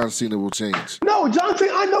John Cena will change. No, John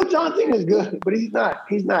Cena. I know John Cena is good, but he's not.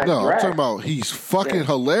 He's not. No, I'm Drax. talking about he's fucking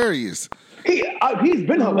hilarious. He's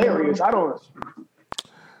been hilarious. I don't.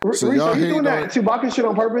 So Reese, y'all are you hating doing on- that Chewbacca shit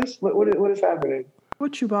on purpose? What is happening?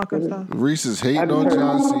 What Chewbacca stuff? Reese is hating on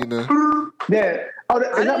John Cena. Yeah. Oh, is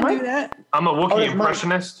I that didn't Mike? do that. I'm a Wookiee that's Mike.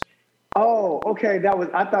 impressionist. Oh, okay.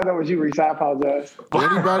 I thought that was you, Reese. I apologize. Did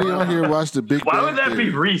anybody on here watch the Big Why Bang would that be Theory?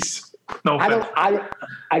 Reese? No I offense.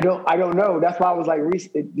 don't know. That's why I was like Reese.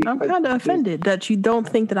 I'm kind of offended that you don't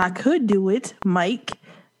think that I could do it, Mike,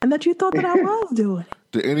 and that you thought that I was doing it.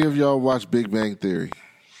 Did any of y'all watch Big Bang Theory?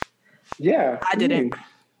 Yeah, I didn't.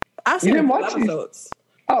 I've You seen didn't a few watch it? episodes,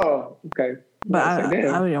 Oh, okay. but I was like,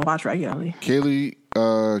 damn. I didn't watch regularly. Kaylee,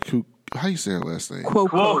 how you say her last name?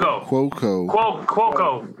 Cuoco.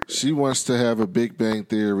 Cuoco. She wants to have a Big Bang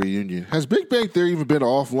Theory reunion. Has Big Bang Theory even been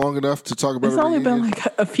off long enough to talk about It's a only reunion? been like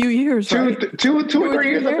a few years, right? Two or 3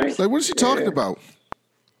 years, I think. Like, what is she talking about?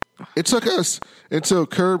 It took us until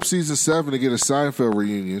Curb season 7 to get a Seinfeld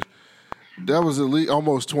reunion. That was at least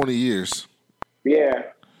almost 20 years. Yeah.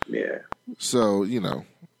 So,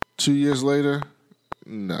 2 years later,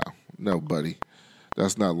 no, buddy.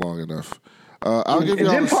 That's not long enough. I'll give y'all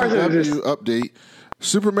a Jim Parsons CW update.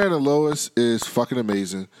 Superman and Lois is fucking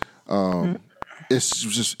amazing. It's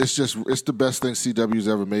the best thing CW's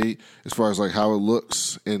ever made as far as like how it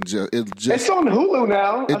looks and It's on Hulu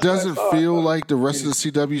now. It doesn't feel like the rest of the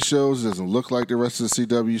CW shows. It doesn't look like the rest of the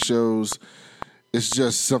CW shows. It's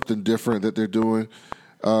just something different that they're doing.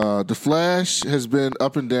 The Flash has been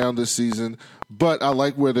up and down this season, but I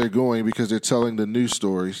like where they're going because they're telling the news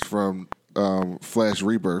stories from Flash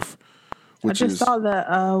Rebirth. I just saw that.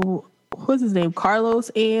 What's his name? Carlos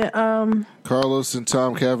and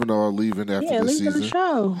Tom Cavanaugh are leaving after this leaving season. the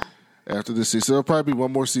show. After this season, so there'll probably be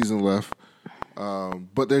one more season left.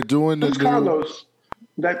 But they're doing the Who's new Carlos?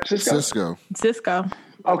 That Cisco? Cisco.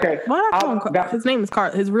 Okay. Why not call him his name is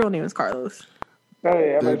His real name is Carlos. Oh,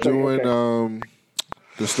 yeah, They're doing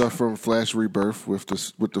the stuff from Flash Rebirth with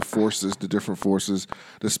the forces, the different forces,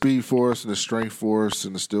 the Speed Force and the Strength Force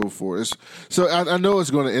and the Still Force. So I know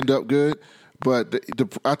it's going to end up good, but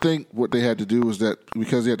I think what they had to do was that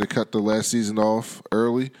because they had to cut the last season off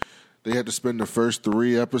early, they had to spend the first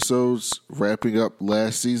 3 episodes wrapping up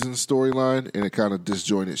last season's storyline, and it kind of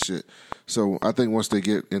disjointed shit. So I think once they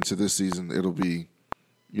get into this season, it'll be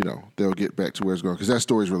they'll get back to where it's going because that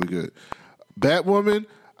story's really good. Batwoman,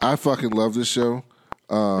 I fucking love this show.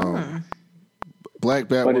 Black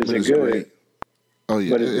Batwoman is great. Oh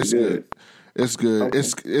yeah, it's good. It's good. Okay.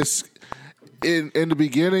 It's in the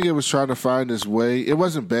beginning it was trying to find its way. It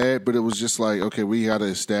wasn't bad, but it was just like, okay, we got to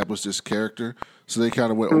establish this character. So they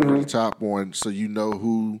kind of went over the top on so you know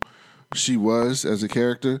who she was as a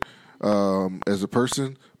character, as a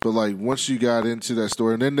person. But like once you got into that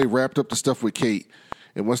story, and then they wrapped up the stuff with Kate.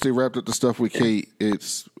 And once they wrapped up the stuff with Kate,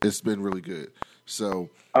 it's been really good. So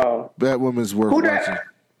Batwoman's worth watching.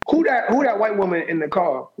 Who that white woman in the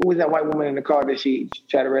car? Who was that white woman in the car that she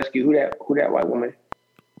tried to rescue? Who that white woman?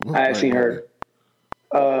 I had seen her.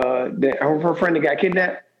 Her friend that got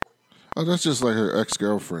kidnapped. Oh, that's just like her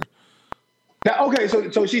ex-girlfriend. Okay,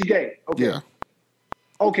 so she's gay. Okay. Yeah.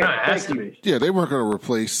 Okay, thank you. Yeah, they weren't going to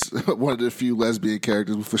replace one of the few lesbian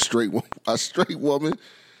characters with a straight woman.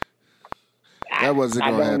 That wasn't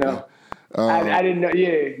going to happen. Know. I didn't know.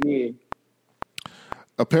 Yeah.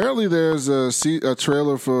 Apparently, there's a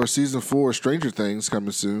trailer for season 4 of Stranger Things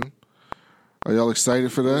coming soon. Are y'all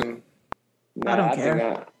excited for that? I don't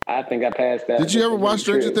care. I think I passed that. Did you ever watch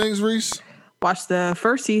Stranger Things, Reese? Watched the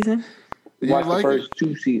first season. Watched the first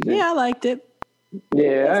 2 seasons. Yeah, I liked it.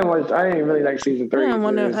 Yeah, I didn't really like season 3.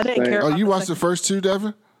 I didn't care. Oh, you watched the first 2,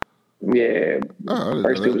 Devin? Yeah.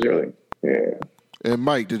 First 2 was really. Yeah. And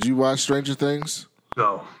Mike, did you watch Stranger Things?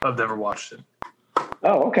 No, I've never watched it.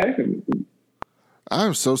 Oh, okay.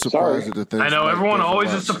 I'm so surprised at the things. I know everyone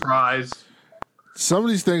always is surprised. Some of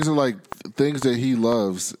these things are like things that he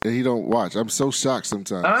loves and he don't watch. I'm so shocked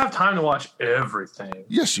sometimes. I don't have time to watch everything.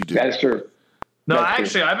 Yes, you do. That's true. No,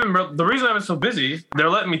 actually, the reason I've been so busy, they're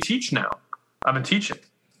letting me teach now. I've been teaching.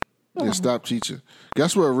 Yeah, stop teaching.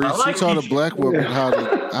 Guess what, Reese? You taught a black woman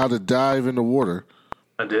how to dive in the water.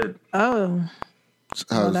 I did. Oh.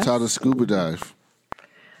 How to scuba dive.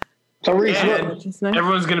 So Reese,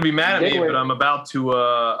 everyone's going to be mad at me, but I'm about to.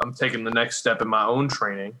 I'm taking the next step in my own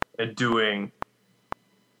training and doing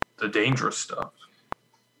the dangerous stuff.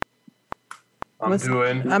 I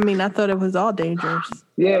thought it was all dangerous.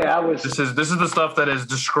 Yeah, I was. This is the stuff that is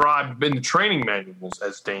described in the training manuals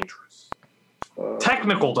as dangerous.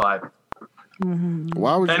 Technical diving. Mm-hmm.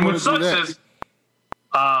 Why would you and want what to do sucks that? is,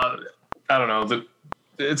 I don't know.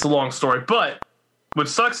 It's a long story, but what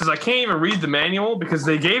sucks is I can't even read the manual because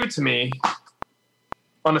they gave it to me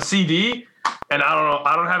on a CD, and I don't know.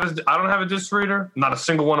 I don't have a disc reader. Not a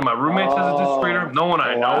single one of my roommates has a disc reader. No one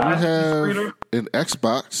I know has a disc reader. An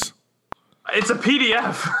Xbox. It's a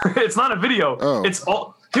PDF. It's not a video. Oh. It's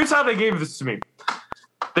all. Here's how they gave this to me.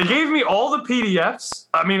 They gave me all the PDFs.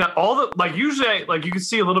 I mean, all the usually you can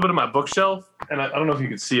see a little bit of my bookshelf, and I don't know if you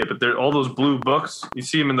can see it, but they're all those blue books. You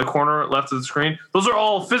see them in the corner left of the screen. Those are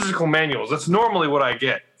all physical manuals. That's normally what I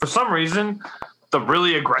get. For some reason, the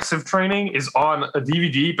really aggressive training is on a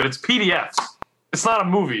DVD, but it's PDFs. It's not a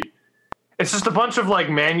movie. It's just a bunch of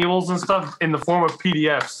manuals and stuff in the form of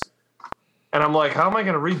PDFs. And I'm like, how am I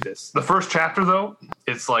going to read this? The first chapter, though,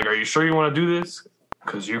 it's like, are you sure you want to do this?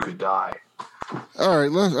 Because you could die. All right,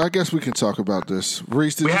 I guess we can talk about this.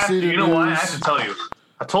 Reese, did you see the news? You know what? I have to tell you.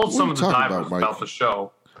 I told some of the divers about the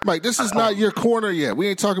show. Mike, this is not your corner yet. We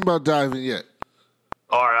ain't talking about diving yet.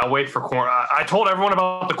 All right, I'll wait for corner. I told everyone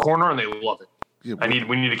about the corner, and they love it. Yeah,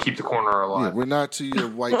 we need to keep the corner alive. Yeah, we're not to your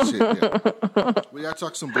white shit yet. We got to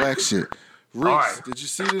talk some black shit. Reese, did you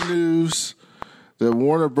see the news that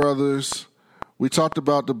Warner Brothers... We talked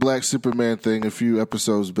about the Black Superman thing a few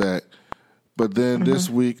episodes back, but then this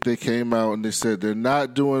week they came out and they said they're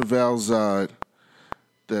not doing Val Zod,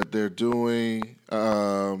 that they're doing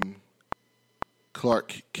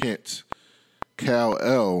Clark Kent,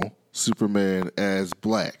 Kal-El Superman as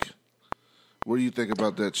black. What do you think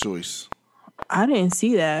about that choice? I didn't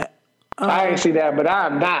see that. I didn't see that, but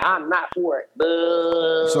I'm not for it.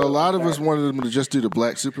 So a lot of us wanted them to just do the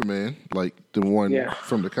Black Superman, like the one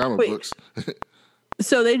from the comic books.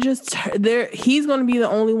 So he's going to be the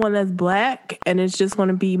only one that's black, and it's just going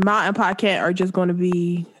to be Mount and Paquette are just going to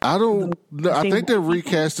be. I don't know. I think they're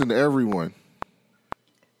recasting everyone.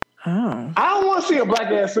 Oh. I don't want to see a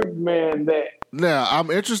black ass Superman that. Now I'm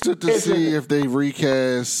interested to see if they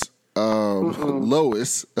recast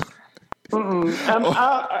Lois. Because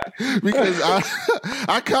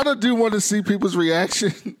I kind of do want to see people's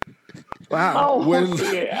reaction. Wow.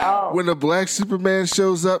 When a black Superman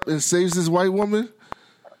shows up and saves this white woman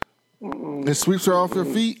and sweeps her off her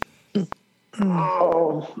feet.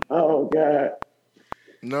 Oh God.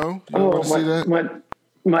 No? You don't want to see that?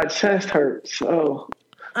 My chest hurts. Oh.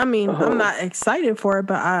 I mean, I'm not excited for it,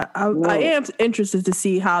 but I am interested to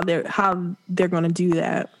see how they're going to do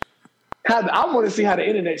that. I want to see how the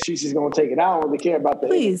internet streets is going to take it. I don't really care about the.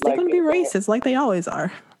 Please, they're going to be racist like they always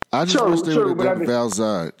are. I just wish they would have done Val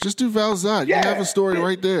Zod. Just do Val Zod. You have a story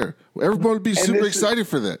right there. Everybody would be super excited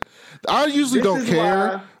for that. I usually don't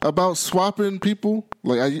care about swapping people.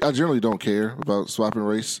 Like I generally don't care about swapping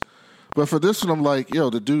race. But for this one, I'm like, yo,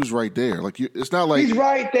 the dude's right there. Like it's not like he's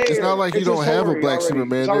right there. It's not like you don't have a black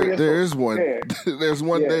Superman. There is one. There's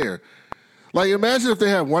one there. Like imagine if they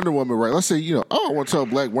had Wonder Woman right. Let's say I want to tell a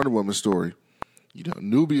black Wonder Woman story.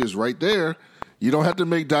 Nubia's right there. You don't have to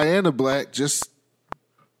make Diana black. Just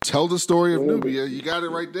tell the story of Nubia. You got it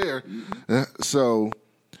right there. So,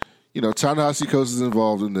 Ta-Nehisi Coates is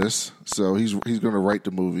involved in this. So he's going to write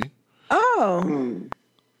the movie. Oh.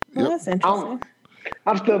 Well, that's interesting.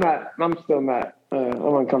 I'm still not.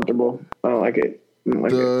 I'm uncomfortable. I don't like it.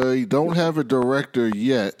 They don't have a director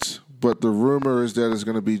yet, but the rumor is that it's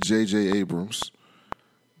going to be J.J. Abrams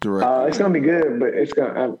directing. It's going to be good, but it's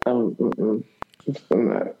going to... I'm still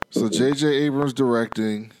not. So J.J. Abrams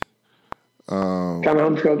directing...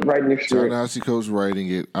 Ta-Nehisi Coates writing next year. Ta-Nehisi Coates writing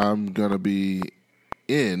it. I'm gonna be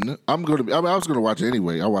in. I was gonna watch it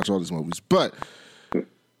anyway. I watch all these movies, but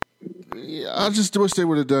I just wish they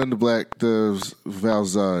would have done the Val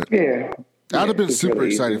Zod. Yeah, I'd have been super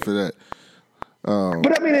excited for that.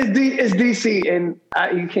 But I mean, it's DC, and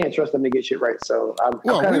you can't trust them to get shit right. So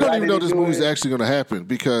we don't even know this movie's actually going to happen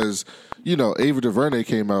because Ava DuVernay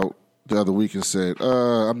came out the other week and said,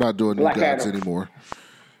 "I'm not doing New Gods anymore."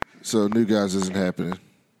 So New Gods isn't happening.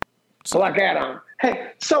 Black Adam.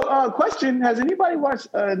 Hey, so question: has anybody watched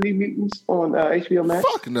New Mutants on HBO Max?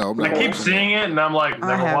 Fuck no. I keep seeing it, and I'm like,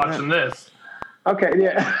 never watching this. Okay,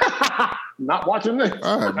 yeah, not watching this.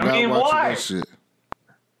 I'm not watching why? that shit.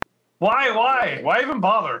 Why even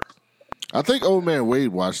bother? I think Old Man Wade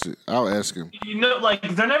watched it. I'll ask him.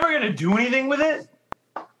 They're never gonna do anything with it.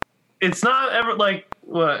 It's not ever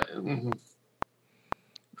what.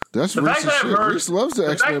 That's the fact that I've heard. Reese loves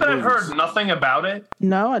the fact that I've heard nothing about it.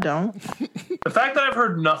 No, I don't. The fact that I've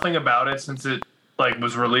heard nothing about it since it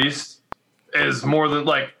was released is more than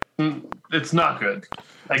it's not good.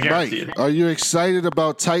 I guarantee it. Are you excited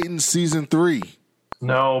about Titans season 3?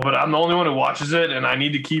 No, but I'm the only one who watches it, and I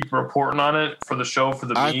need to keep reporting on it for the show for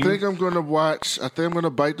the meme. I think I'm going to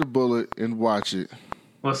bite the bullet and watch it.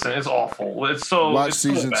 Listen, it's awful. It's so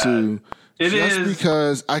season so 2. It is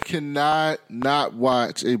because I cannot not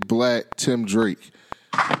watch a black Tim Drake.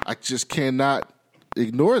 I just cannot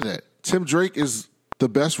ignore that. Tim Drake is the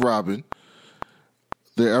best Robin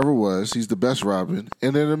there ever was. He's the best Robin,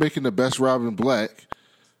 and then they're making the best Robin black.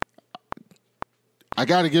 I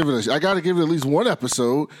got to give it at least one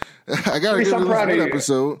episode. I got to give it at least one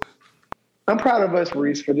episode. I'm proud of us,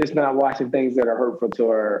 Reese, for just not watching things that are hurtful to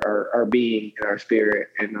our being and our spirit.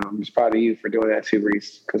 And I'm just proud of you for doing that too,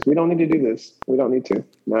 Reese, because we don't need to do this. We don't need to.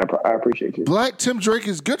 I appreciate you. Black Tim Drake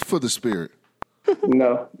is good for the spirit.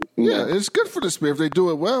 No. Yeah, it's good for the spirit if they do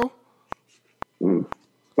it well. Why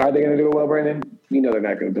are they going to do it well, Brandon? You know they're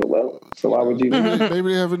not going to do it well. So why would you?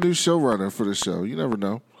 Maybe they have a new showrunner for the show. You never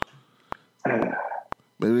know.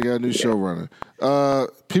 Maybe they got a new showrunner.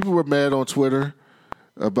 People were mad on Twitter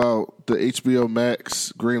about the HBO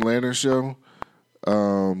Max Green Lantern show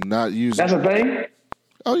not using. That's a thing?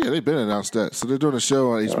 Oh, yeah, they've been announced that. So they're doing a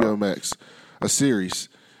show on HBO Max, a series.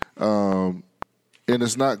 And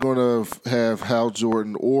it's not going to have Hal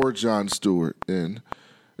Jordan or Jon Stewart in.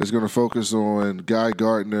 It's going to focus on Guy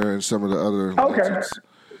Gardner and some of the other legends.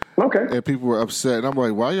 Okay. And people were upset. And I'm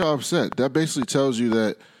like, why are y'all upset? That basically tells you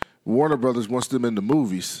that Warner Brothers wants them in the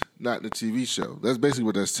movies, not in the TV show. That's basically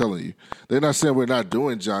what that's telling you. They're not saying we're not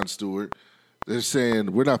doing Jon Stewart. They're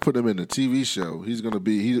saying we're not putting him in the TV show.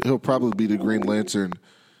 He'll probably be the Green Lantern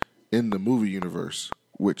in the movie universe,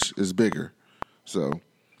 which is bigger. So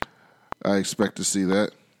I expect to see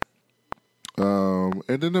that.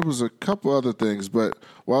 And then there was a couple other things, but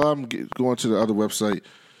while I'm going to the other website,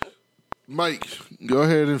 Mike, go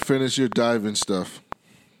ahead and finish your diving stuff.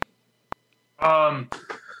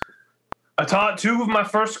 I taught 2 of my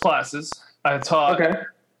first classes. I taught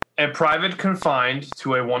a private confined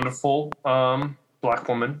to a wonderful black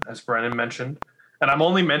woman, as Brandon mentioned. And I'm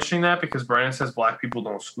only mentioning that because Brandon says black people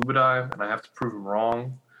don't scuba dive, and I have to prove him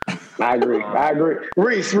wrong. I agree.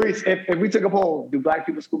 Reese, if we took a poll, do black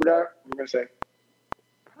people scuba dive? What we're going to say?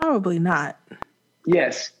 Probably not.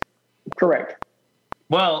 Yes, correct.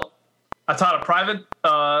 Well, I taught a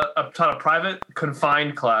private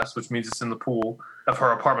confined class, which means it's in the pool of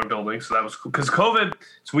her apartment building. So that was cool because COVID.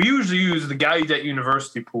 So we usually use the Gallaudet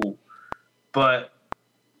University pool, but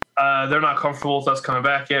they're not comfortable with us coming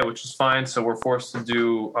back yet, which is fine. So we're forced to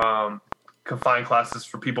do confined classes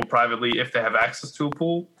for people privately if they have access to a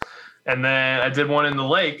pool. And then I did one in the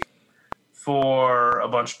lake, for a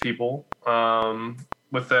bunch of people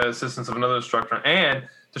with the assistance of another instructor. And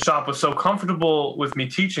the shop was so comfortable with me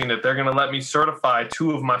teaching that they're going to let me certify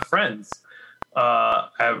 2 of my friends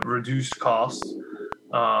at reduced costs,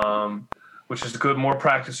 which is good, more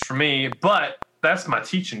practice for me. But that's my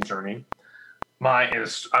teaching journey.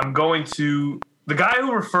 I'm going to the guy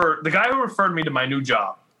who referred me to my new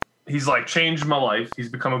job. He's like changed my life. He's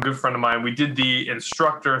become a good friend of mine. We did the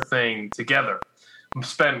instructor thing together. We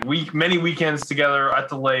spent many weekends together at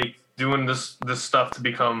the lake doing this stuff to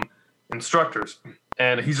become instructors.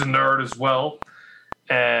 And he's a nerd as well.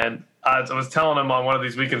 And I was telling him on one of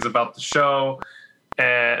these weekends about the show,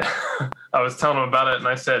 and I was telling him about it, and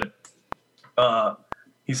I said,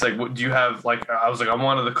 he's like, "What do you have?" Like, I was like, "I'm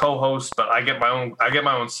one of the co-hosts, but I get my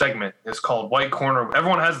own segment. It's called White Corner.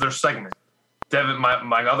 Everyone has their segment. Devin,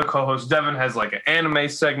 my other co-host Devin, has like an anime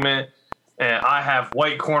segment, and I have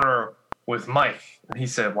White Corner with Mike." And he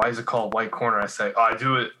said, "Why is it called White Corner?" I say, "Oh, I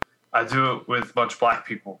do it with a bunch of black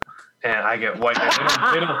people, and I get white.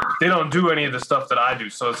 They don't do any of the stuff that I do,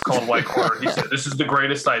 so it's called White Corner." He said, "This is the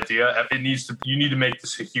greatest idea. You need to make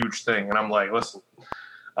this a huge thing." And I'm like, "Listen,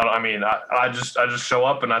 I just show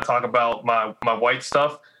up and I talk about my white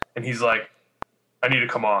stuff." And he's like, "I need to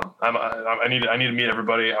come on. I need to meet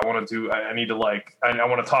everybody. I want to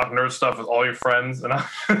talk nerd stuff with all your friends." And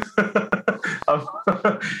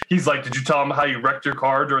he's like, "Did you tell him how you wrecked your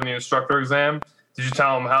car during the instructor exam? Did you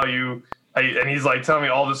tell him how you?" And he's like telling me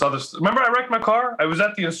all this other stuff. Remember, I wrecked my car. I was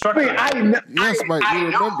at the instructor. Yes, Mike, you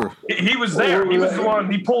remember? He was there. He was the one.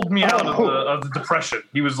 He pulled me out of the depression.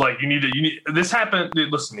 He was like, "You need this happened."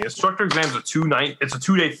 Listen, the instructor exam is it's a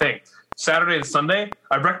 2-day thing. Saturday and Sunday.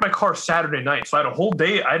 I wrecked my car Saturday night, so I had a whole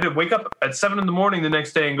day. I had to wake up at 7 a.m. the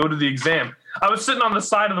next day and go to the exam. I was sitting on the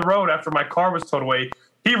side of the road after my car was towed away.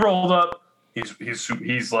 He rolled up. He's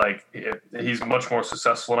much more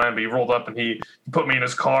successful than I am, but he rolled up and he put me in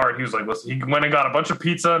his car, and he was like, "Listen," he went and got a bunch of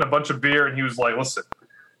pizza and a bunch of beer, and he was like, "Listen,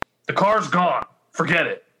 the car's gone. Forget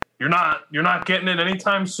it. You're not getting it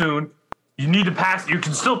anytime soon. You need to pass. You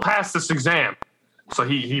can still pass this exam." So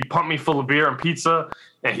he pumped me full of beer and pizza,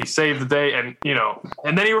 and he saved the day. And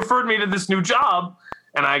and then he referred me to this new job,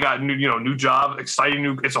 and I got new job,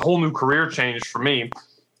 exciting it's a whole new career change for me.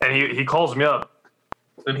 And he calls me up,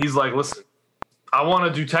 and he's like, "Listen, I want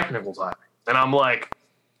to do technical diving." And I'm like,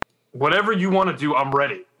 "Whatever you want to do, I'm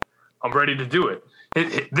ready. I'm ready to do it."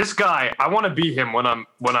 This guy, I want to be him when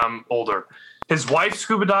I'm older. His wife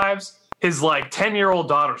scuba dives. His 10-year-old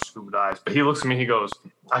daughter scuba dives. But he looks at me. He goes,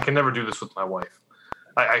 "I can never do this with my wife.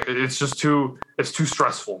 It's too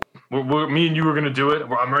stressful. Me and you are going to do it.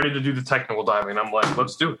 I'm ready to do the technical diving." And I'm like,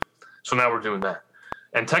 "Let's do it." So now we're doing that.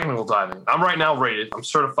 And technical diving, I'm right now rated. I'm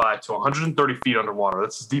certified to 130 feet underwater.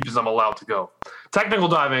 That's as deep as I'm allowed to go. Technical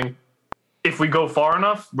diving, if we go far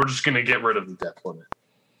enough, we're just going to get rid of the depth limit.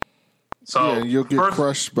 So yeah, you'll get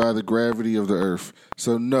crushed by the gravity of the earth.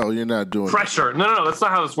 So no, you're not doing pressure. No, that's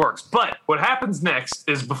not how this works. But what happens next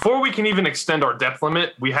is before we can even extend our depth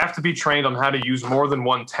limit, we have to be trained on how to use more than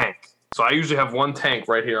one tank. So I usually have one tank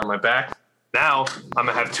right here on my back. Now I'm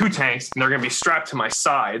going to have 2 tanks, and they're going to be strapped to my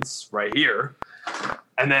sides right here.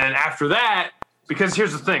 And then after that, because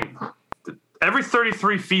here's the thing, every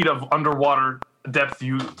 33 feet of underwater depth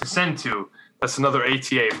you descend to, that's another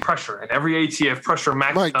ATA of pressure. And every ATA of pressure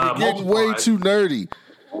Mike, you're getting way too nerdy.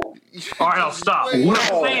 All right, I'll stop. What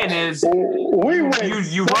I'm saying is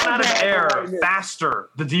you run out of air faster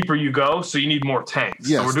the deeper you go, so you need more tanks.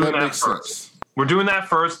 Yes, so we're doing that that makes first. sense. We're doing that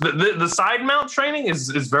first. The side mount training is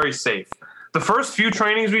very safe. The first few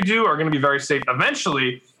trainings we do are going to be very safe.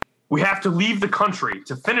 Eventually, we have to leave the country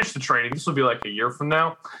to finish the training. This will be like a year from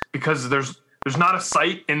now because there's not a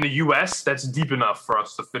site in the U.S. that's deep enough for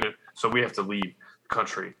us to finish. So we have to leave the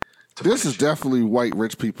country. This is definitely white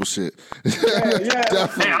rich people shit. Yeah.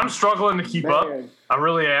 Hey, I'm struggling to keep up. I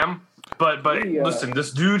really am. But listen,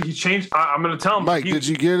 this dude, he changed. I'm going to tell him. Mike, did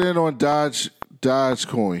you get in on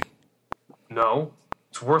Dogecoin? No,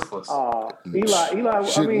 it's worthless. Eli.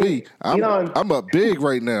 Shit, me. I'm up big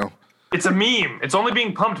right now. It's a meme. It's only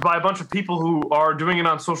being pumped by a bunch of people who are doing it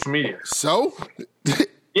on social media. So?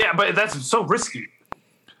 Yeah, but that's so risky.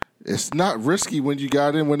 It's not risky when you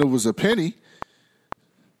got in when it was a penny.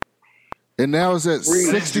 And now it's at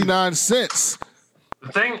 69 cents.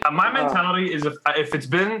 The thing, my mentality is if it's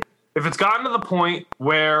gotten to the point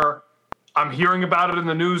where I'm hearing about it in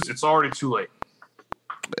the news, it's already too late.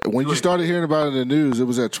 When you started hearing about it in the news, it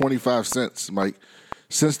was at 25 cents, Mike.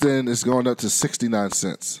 Since then, it's gone up to 69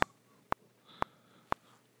 cents.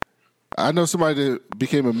 I know somebody that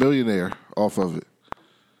became a millionaire off of it.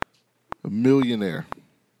 A millionaire.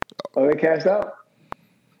 Oh, they cashed out?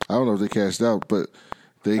 I don't know if they cashed out, but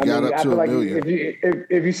They got up to $1 million.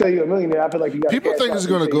 If you say you're a millionaire, I feel like you got. People think it's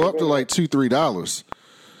going to go up to like $2-3.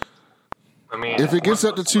 I mean, if it gets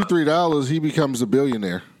up to $2-3, he becomes a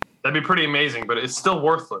billionaire. That'd be pretty amazing, but it's still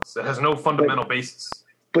worthless. It has no fundamental basis.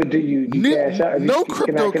 But do you cash out? No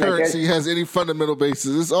cryptocurrency has any fundamental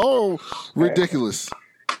basis. It's all ridiculous.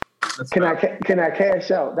 Can I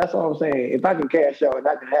cash out? That's all I'm saying. If I can cash out and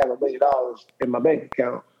I can have $1 million in my bank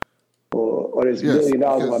account, or there's $1 million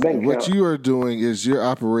in my bank account. What you are doing is you're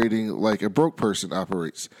operating like a broke person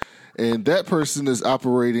operates, and that person is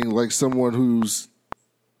operating like someone who's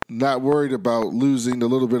not worried about losing the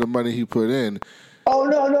little bit of money he put in. Oh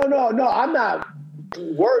no! I'm not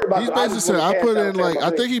worried about. He's basically saying I put in I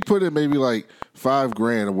think he put in maybe like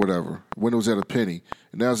 $5,000 or whatever when it was at a penny,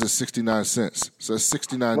 and now it's at 69 cents. So that's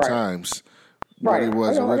 69 times what it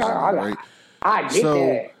was originally, right? I get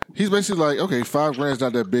that. He's basically like, okay, $5,000 is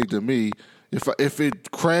not that big to me. If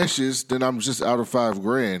it crashes, then I'm just out of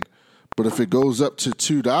 $5,000. But if it goes up to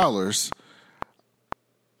 $2,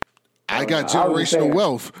 I got generational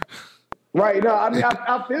wealth. Right. No, I mean,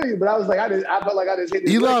 I feel you, but I was like, I felt like I just hit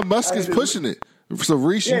Elon Musk is pushing it. So,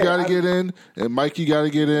 Reese, you got to get in, and Mike, you got to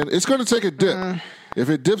get in. It's going to take a dip. If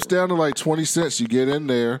it dips down to like 20 cents, you get in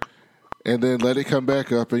there, and then let it come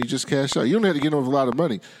back up, and you just cash out. You don't have to get over a lot of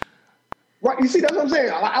money. Right. You see, that's what I'm saying.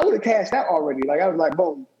 I would have cashed out already. Like, I was like,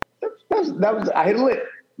 boom. That was I hit a lick.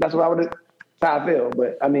 That's what I would have. How I feel.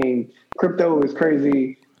 But, I mean, crypto is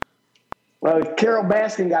crazy. Well, Carol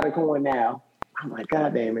Baskin got a coin now. I'm like,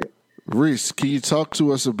 God damn it. Reese, can you talk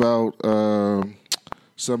to us about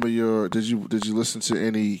some of your? Did you listen to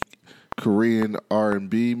any Korean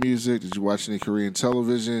R&B music? Did you watch any Korean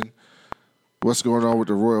television? What's going on with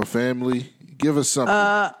the royal family? Give us something.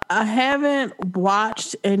 I haven't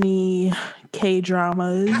watched any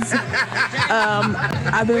K-dramas.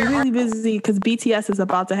 I've been really busy because BTS is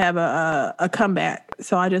about to have a comeback,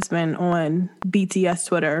 so I just been on BTS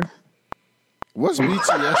Twitter. What's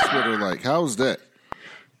BTS Twitter like? How's that?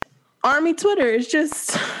 Army Twitter is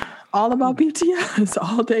just all about BTS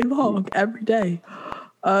all day long, every day,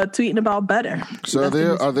 tweeting about better. So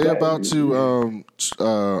are they about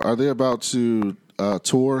to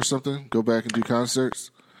tour or something? Go back and do concerts?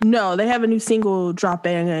 No, they have a new single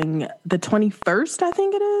dropping the 21st, I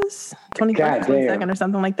think it is 21st, 22nd, or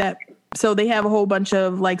something like that. So they have a whole bunch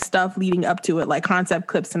of like stuff leading up to it, like concept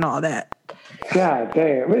clips and all that. God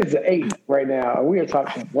damn, it's an 8 right now, and we are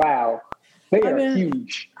talking. Wow. They are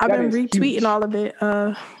huge. I've been retweeting all of it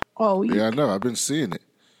all week. Yeah, I know. I've been seeing it.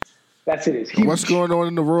 That's it. It's huge. What's going on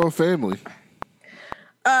in the royal family?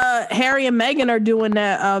 Harry and Meghan are doing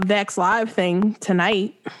that Vax Live thing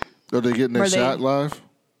tonight. Are they getting their shot live?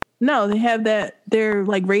 No, they have that. They're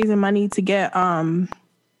like raising money to get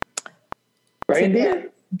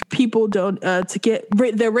people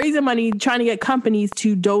they're raising money trying to get companies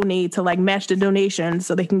to donate to like match the donation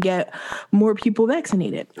so they can get more people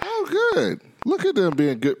vaccinated. Oh, good. Look at them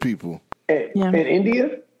being good people. In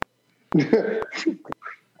India? I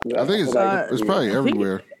think it's probably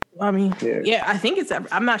everywhere. I mean, yeah, I think it's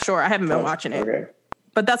I'm not sure. I haven't been watching it. Okay.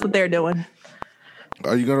 But that's what they're doing.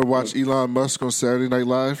 Are you going to watch Elon Musk on Saturday Night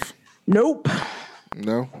Live? Nope.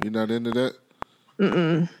 No? You're not into that?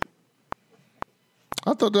 Mm-mm.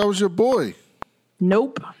 I thought that was your boy.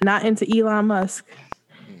 Nope, not into Elon Musk.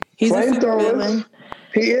 He's a super villain.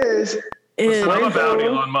 He is. I'm about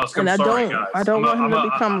Elon Musk. I don't want him to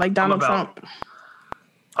become like Donald Trump.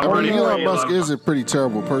 Elon Musk is a pretty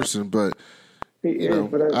terrible person, but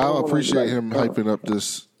I'll appreciate him hyping up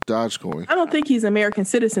this Dogecoin. I don't think he's an American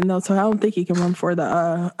citizen though, so I don't think he can run for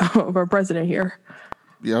the for president here.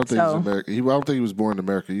 Yeah, I don't think he's American. I don't think he was born in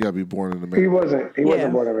America. You got to be born in America. He wasn't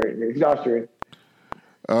born in America. He's Austrian.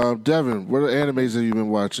 Devin, what animes have you been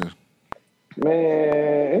watching?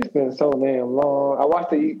 Man, it's been so damn long. I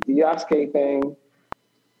watched the Yasuke thing.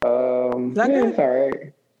 It's all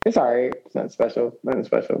right. It's all right. It's not special. Nothing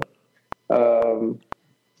special.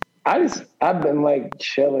 I've been like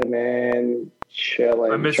chilling, man.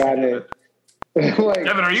 Chilling. I miss you.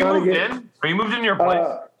 Devin, are you moved in? Are you moved into your place?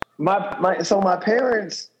 My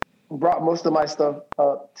parents brought most of my stuff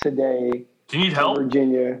up today. Do you need help?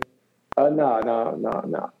 Virginia.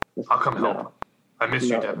 No. I'll come help. I miss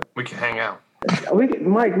you, Devin. We can hang out.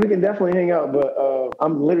 Mike, we can definitely hang out, but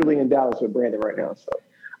I'm literally in Dallas with Brandon right now.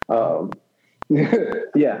 So,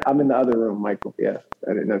 yeah, I'm in the other room, Michael. Yeah,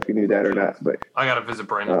 I didn't know if you knew that or not, but I got to visit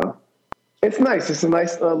Brandon. It's nice. It's a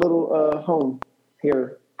nice little home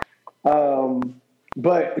here.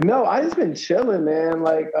 But no, I just been chilling, man.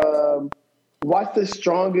 Like, watch the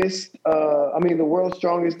world's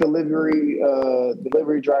strongest delivery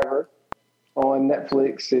driver on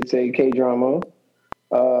Netflix. It's a K-drama.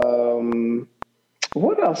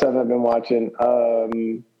 What else have I been watching?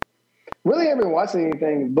 Really haven't been watching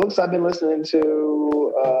anything. Books I've been listening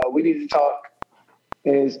to. We Need to Talk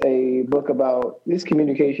is a book about this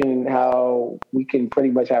communication and how we can pretty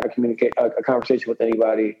much have a conversation with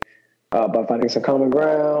anybody by finding some common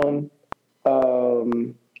ground.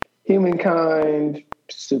 Humankind,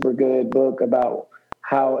 super good book about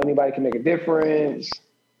how anybody can make a difference.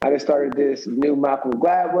 I just started this new Malcolm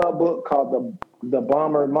Gladwell book called The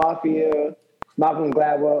Bomber Mafia. Malcolm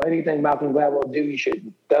Gladwell, anything Malcolm Gladwell you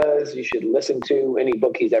should listen to. Any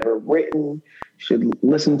book he's ever written, you should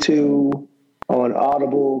listen to on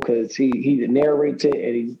Audible because he narrates it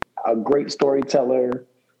and he's a great storyteller.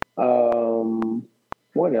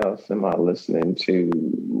 What else am I listening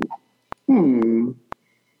to?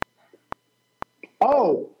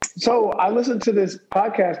 Oh, so I listened to this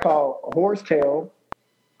podcast called Horsetail.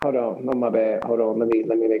 Hold on, no, my bad. Hold on, let me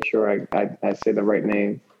make sure I say the right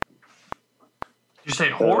name. You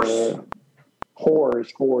say horse?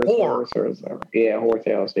 Horse. Yeah,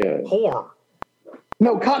 Horsetails. Yeah. Whore.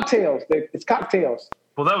 No, cocktails. It's cocktails.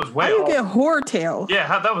 Well, that was way How you off. get Hortail?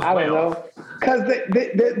 Yeah, that was I way don't off. know, because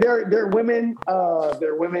they're women.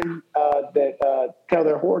 They're women that tell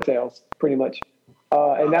their whoretails, pretty much.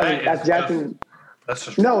 And that's Jasmine. That's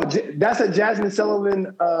just No, that's a Jasmine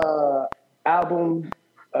Sullivan album.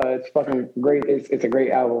 It's fucking great. It's a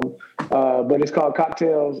great album, but it's called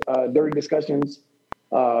Cocktails, Dirty Discussions.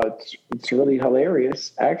 It's really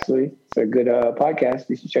hilarious. Actually, it's a good podcast.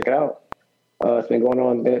 You should check it out. It's been going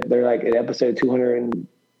on. They're like at episode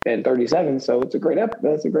 237, so it's a great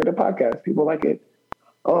podcast. People like it.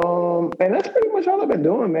 And that's pretty much all I've been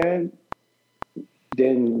doing, man.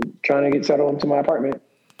 Then trying to get settled into my apartment.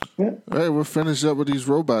 Yeah. All right, we'll finish up with these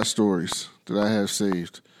robot stories that I have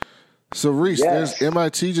saved. So, Reese, there's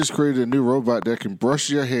MIT just created a new robot that can brush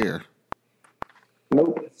your hair.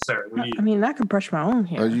 Nope. Sorry, I mean, I can brush my own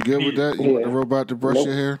hair. Are you good with that? You want the robot to brush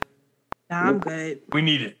your hair? Nah, I'm good. We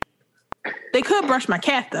need it. They could brush my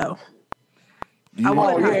cat, though. You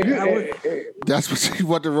would. That's what you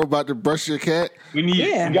want the robot to brush your cat? We need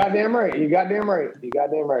it. You goddamn right.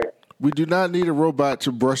 We do not need a robot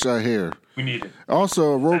to brush our hair. We need it.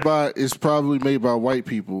 Also, a robot is probably made by white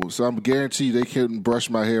people, so I'm guaranteed they couldn't brush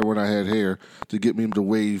my hair when I had hair to get me the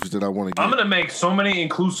waves that I want to get. I'm going to make so many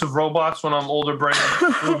inclusive robots when I'm older, Brandon.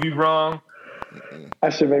 It would be wrong.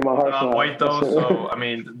 That should make my heart I'm smile. white, though, so, I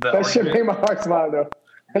mean... That should make my heart smile, though.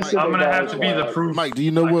 I'm going to have to be the proof. Mike, do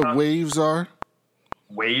you know what waves are?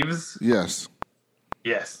 Waves? Yes.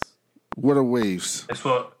 Yes. What are waves? It's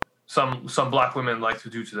what some black women like to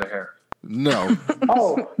do to their hair. No.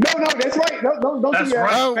 Oh, no, that's right. No, don't That's do that.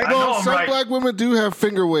 right. Oh, I know well, I'm some right. black women do have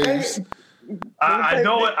finger waves. I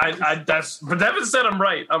know it. But Devin said I'm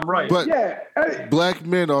right. I'm right. But Yeah. black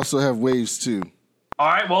men also have waves too. All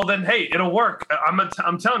right. Well, then, hey, it'll work.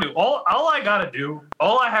 I'm telling you, all I gotta do,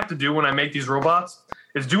 all I have to do when I make these robots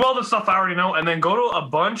is do all the stuff I already know, and then go to a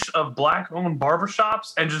bunch of black-owned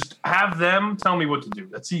barbershops and just have them tell me what to do.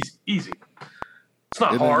 That's easy. It's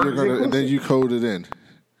not hard. And then you code it in.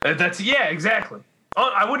 Exactly.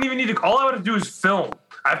 I wouldn't even need to. All I would have to do is film.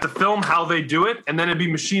 I have to film how they do it, and then it'd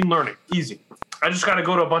be machine learning. Easy. I just got to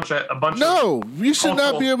go to a bunch of. No, you should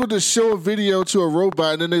not be able to show a video to a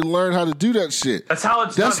robot and then they learn how to do that shit. That's how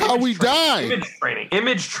it's. That's done. how we die.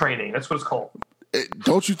 Image training. That's what it's called.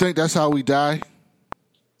 Don't you think that's how we die?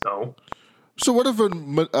 No. So what if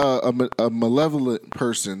a malevolent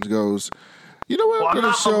person goes, you know what? Well, I'm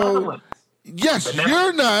going to show. malevolent. Yes,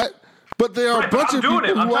 you're not. But there are a bunch of people who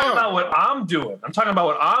are. I'm talking about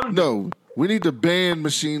what I'm doing. No, we need to ban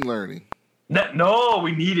machine learning. No,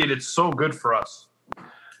 we need it. It's so good for us.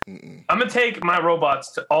 I'm going to take my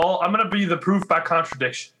robots to all. I'm going to be the proof by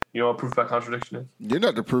contradiction. You know what proof by contradiction is? You're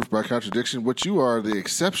not the proof by contradiction. What you are, the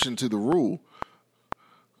exception to the rule.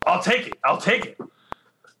 I'll take it.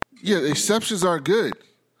 Yeah, exceptions aren't good.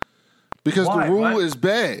 Because Why? the rule Why? is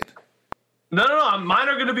bad. No. Mine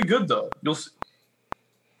are going to be good, though. You'll see.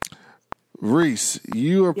 Reese,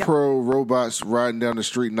 you are pro robots riding down the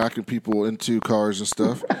street, knocking people into cars and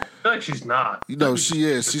stuff. I feel like she's not. You know, she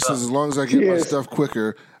is. She says, as long as I get my stuff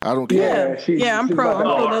quicker, I don't care. I'm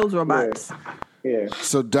pro those robots. Yeah.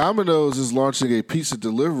 So Domino's is launching a pizza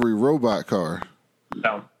delivery robot car.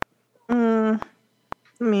 Down. I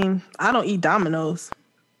mean, I don't eat Domino's.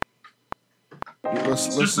 Let's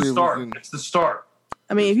It's see just the if we start. can. It's the start.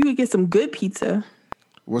 I mean, if you could get some good pizza,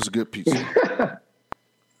 What's a good pizza?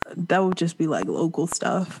 that would just be like local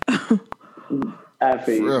stuff.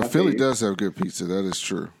 Philly does have good pizza. That is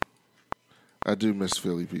true. I do miss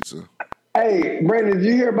Philly pizza. Hey, Brandon, did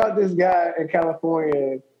you hear about this guy in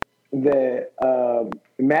California that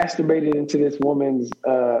masturbated into this woman's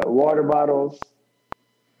water bottles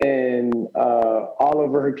and all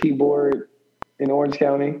over her keyboard in Orange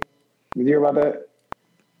County. Did you hear about that?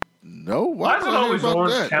 No, Why is it always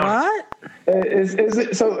Orange County? What? Is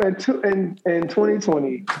it so? In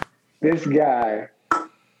 2020, this guy,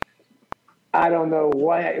 I don't know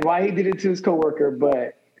why he did it to his coworker,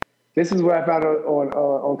 but this is what I found out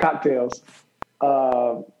on Cocktails.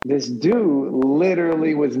 This dude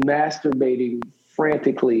literally was masturbating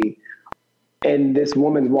frantically in this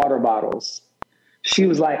woman's water bottles. She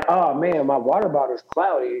was like, "Oh man, my water bottle's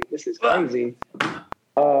cloudy. This is crazy."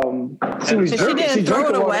 She was She drinking. didn't throw drank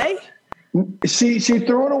it the water. away? She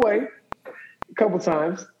threw it away a couple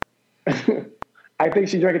times. I think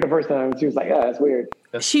she drank it the first time. She was like, "Oh, that's weird."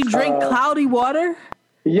 She drank cloudy water?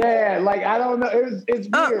 Yeah, like I don't know. It's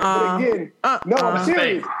weird, but again, no, I'm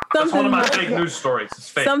serious. Fake. That's one of my fake news stories. It's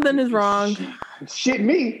fake. Something is wrong. Shit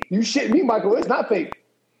me, you shit me, Michael. It's not fake.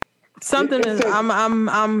 Something is.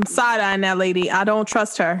 I'm side eyeing that lady. I don't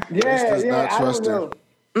trust her. Yeah, does not I trust don't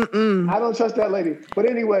know. I don't trust that lady. But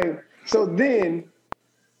anyway, so then,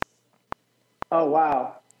 oh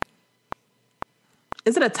wow,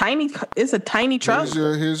 Is it a tiny? It's a tiny truck.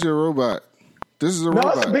 Here's your robot. This is a no,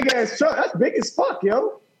 robot. that's a big ass truck. That's big as fuck,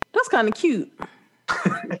 yo. That's kind of cute.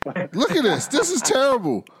 Look at this. This is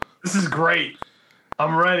terrible. This is great.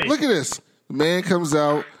 I'm ready. Look at this. The man comes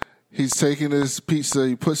out. He's taking his pizza.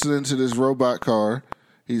 He puts it into this robot car.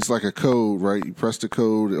 He's like a code, right? You press the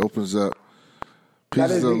code. It opens up.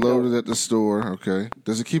 Pizzas are loaded at the store. Okay.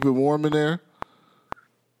 Does it keep it warm in there?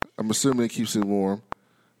 I'm assuming it keeps it warm.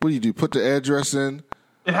 What do? Put the address in?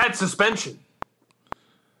 It had suspension.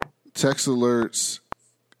 Text alerts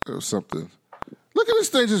or something. Look at this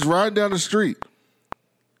thing just riding down the street.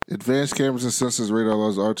 Advanced cameras and sensors radar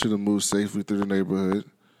allows R2 to move safely through the neighborhood.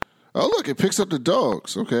 Oh, look, it picks up the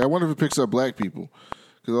dogs. Okay, I wonder if it picks up black people.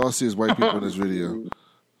 Because all I see is white people in this video.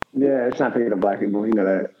 Yeah, it's not picking up black people. You know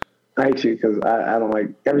that. I hate you because I don't like,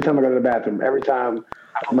 every time I go to the bathroom, every time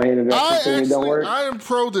my internet don't work. I am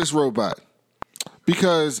pro this robot.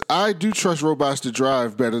 Because I do trust robots to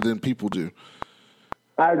drive better than people do.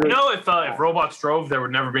 I agree. You know, if robots drove, there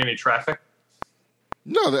would never be any traffic.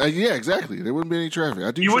 No, yeah, exactly. There wouldn't be any traffic.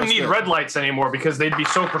 I do. You wouldn't trust need that. red lights anymore because they'd be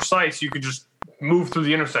so precise you could just move through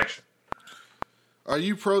the intersection. Are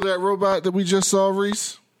you pro that robot that we just saw,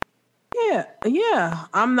 Reese? Yeah.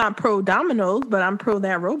 I'm not pro Domino's, but I'm pro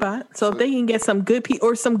that robot. So if they can get some good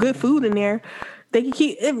or some good food in there, they can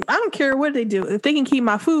keep. I don't care what they do. If they can keep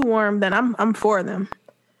my food warm, then I'm for them.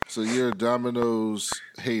 So you're a Domino's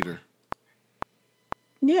hater.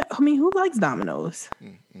 Yeah, I mean, who likes Domino's?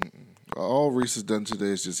 All Reese has done today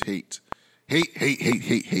is just hate. Hate.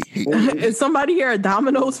 Is somebody here a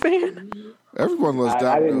Domino's fan? Everyone loves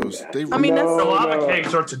Domino's. I mean, that's a lot of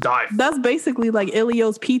cakes are to die for. That's basically like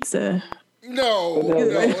Ilio's Pizza. No,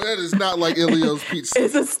 that is not like Ilio's Pizza.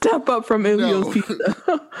 It's a step up from Ilio's Pizza.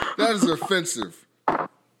 That is offensive.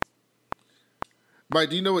 Mike,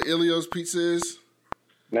 do you know what Ilio's Pizza is?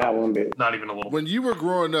 Not one bit. Not even a little. When you were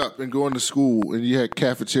growing up and going to school and you had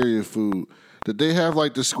cafeteria food, did they have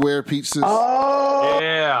like the square pizzas? Oh,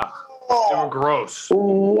 yeah. They were gross.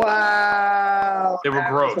 Wow. They were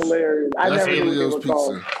gross. That's hilarious. I That's never knew Ilio's they were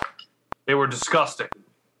called. Pizza. They were disgusting.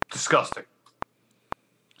 Disgusting.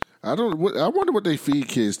 I wonder what they feed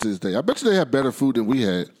kids to this day. I bet you they have better food than we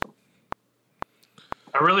had.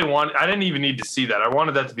 I didn't even need to see that. I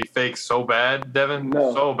wanted that to be fake so bad, Devin.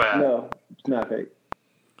 No. So bad. No, it's not fake.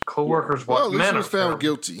 Co-workers, Well, what at least men he was are found terrible.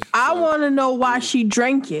 guilty. I want to know why she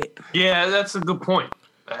drank it. Yeah, that's a good point.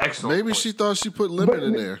 Excellent. Maybe she thought she put lemon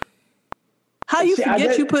in there. How you See, I forget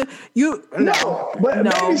bet- you put you? No, but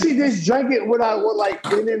No. maybe she just drank it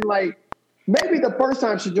and then like maybe the first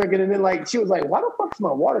time she drank it and then like she was like, why the fuck is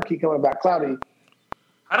my water keep coming back cloudy?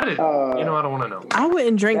 How did it? I don't want to know. I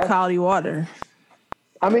wouldn't drink cloudy water.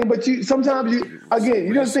 I mean, but sometimes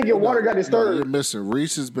you just think your water got No, disturbed. you're missing.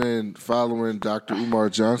 Reese has been following Dr. Umar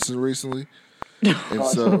Johnson recently. And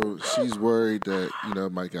so she's worried that,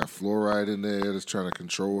 it might got fluoride in there that's trying to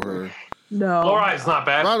control her. No, Fluoride's not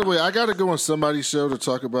bad. By the way, I got to go on somebody's show to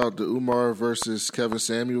talk about the Umar versus Kevin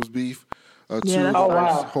Samuels beef. Two that's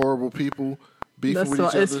funny. horrible people beefing with each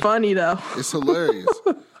other. It's funny though. It's hilarious.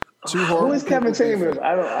 Two horrible Who is Kevin people beefing. Samuels?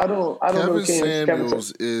 I don't know. Kevin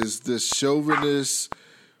Samuels is this chauvinist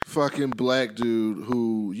fucking black dude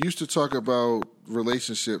who used to talk about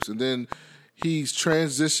relationships, and then he's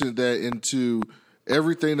transitioned that into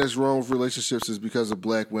everything that's wrong with relationships is because of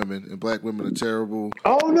black women, and black women are terrible.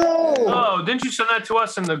 Oh no! Oh, didn't you send that to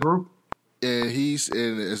us in the group? And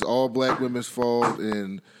it's all black women's fault,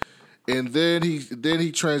 and then he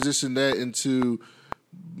transitioned that into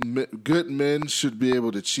good men should be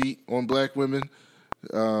able to cheat on black women.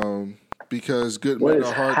 because good What men is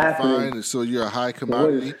are hard happening? to find, and so you're a high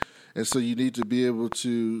commodity, and so you need to be able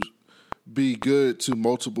to be good to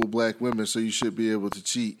multiple black women, so you should be able to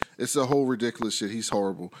cheat. It's a whole ridiculous shit. He's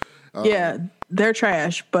horrible. Yeah, they're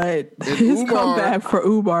trash, but and his Umar- comeback for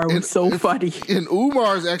Umar was so funny. And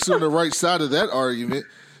Umar is actually on the right side of that argument.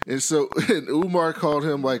 And so and Umar called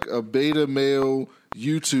him like a beta male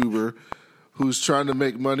YouTuber who's trying to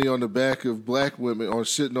make money on the back of black women, on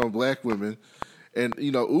shitting on black women. And,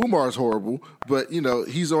 you know, Umar's horrible, but, you know,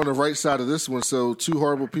 he's on the right side of this one, so two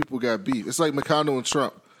horrible people got beef. It's like McConnell and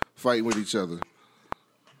Trump fighting with each other.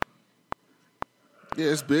 Yeah,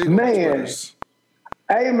 it's big. Man.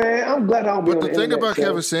 Hey, man, I'm glad I'm But the thing about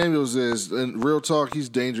Kevin Samuels is, in real talk, he's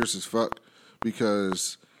dangerous as fuck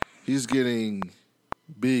because he's getting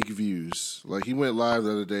big views. Like, he went live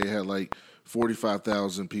the other day, had like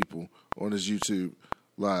 45,000 people on his YouTube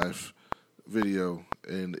live video,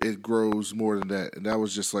 and it grows more than that. And that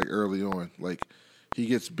was just like early on. Like, he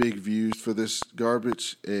gets big views for this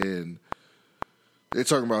garbage, and they're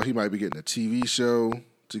talking about he might be getting a TV show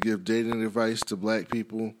to give dating advice to black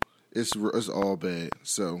people. It's all bad.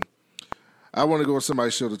 So I want to go on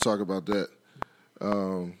somebody's show to talk about that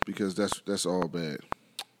because that's all bad.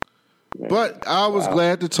 But I was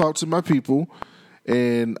glad to talk to my people,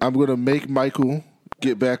 and I'm going to make Michael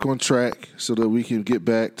get back on track so that we can get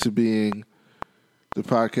back to being the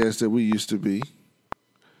podcast that we used to be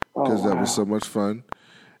because that was so much fun.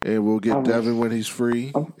 And we'll get Devin when he's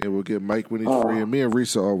free, and we'll get Mike when he's free, and me and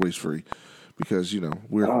Reese are always free. Because, you know,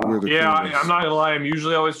 we're the cool ones. I'm not going to lie. I'm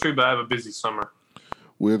usually always free, but I have a busy summer.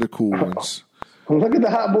 We're the cool ones. Look at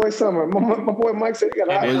the hot boy summer. My boy Mike said he got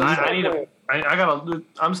a hot boy.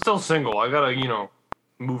 I'm still single. I got to, you know,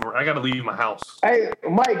 move. I got to leave my house. Hey,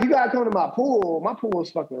 Mike, you got to come to my pool. My pool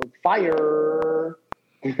is fucking fire.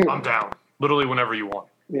 I'm down. Literally whenever you want.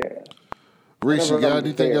 Yeah. Reese, you got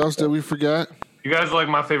anything else that we forgot? You guys are like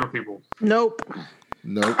my favorite people. Nope.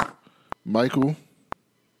 Michael?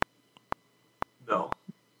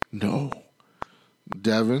 No.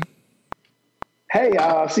 Devin? Hey,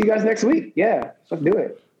 see you guys next week. Yeah, let's do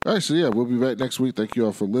it. All right, so yeah, we'll be back next week. Thank you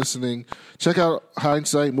all for listening. Check out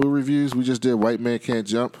Hindsight Movie Reviews. We just did White Man Can't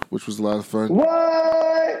Jump, which was a lot of fun.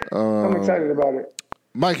 What? I'm excited about it.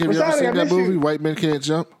 Mike, have you ever seen that movie, White Men Can't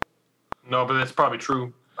Jump? No, but that's probably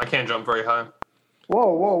true. I can't jump very high.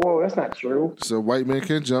 Whoa, that's not true. So White Man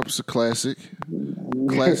Can't Jump is a classic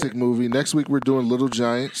movie. Next week we're doing Little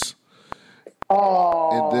Giants.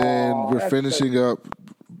 Oh, and then we're finishing up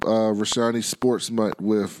Rashani Sports Month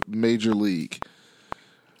with Major League.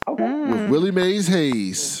 Okay. With Willie Mays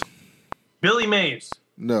Hayes. Billy Mays.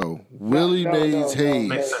 No, Willie Mays Hayes.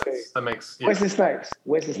 Makes sense. That makes sense.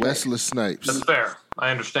 Wesley Snipes. That's fair.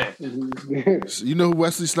 I understand. So you know who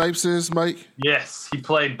Wesley Snipes is, Mike? Yes, he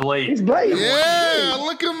played Blade. He's Blade. Yeah,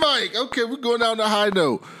 look at Mike. Okay, we're going down the high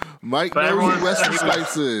note. Mike knows who Wesley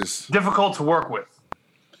Snipes is. Difficult to work with.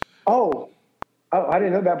 Oh, I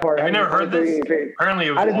didn't know that part. Have you never heard this? Apparently,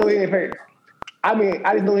 it was. I didn't know he ain't paid. I mean,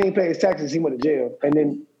 I didn't know he ain't paid his taxes. He went to jail, and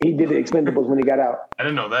then he did the Expendables when he got out. I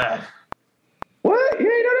didn't know that. What? You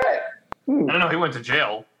didn't know that? I didn't know he went to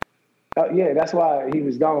jail. Yeah, that's why he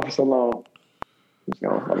was gone for so long. He was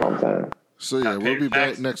gone for a long time. So yeah, we'll be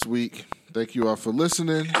back next week. Thank you all for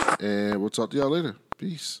listening, and we'll talk to y'all later.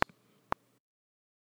 Peace.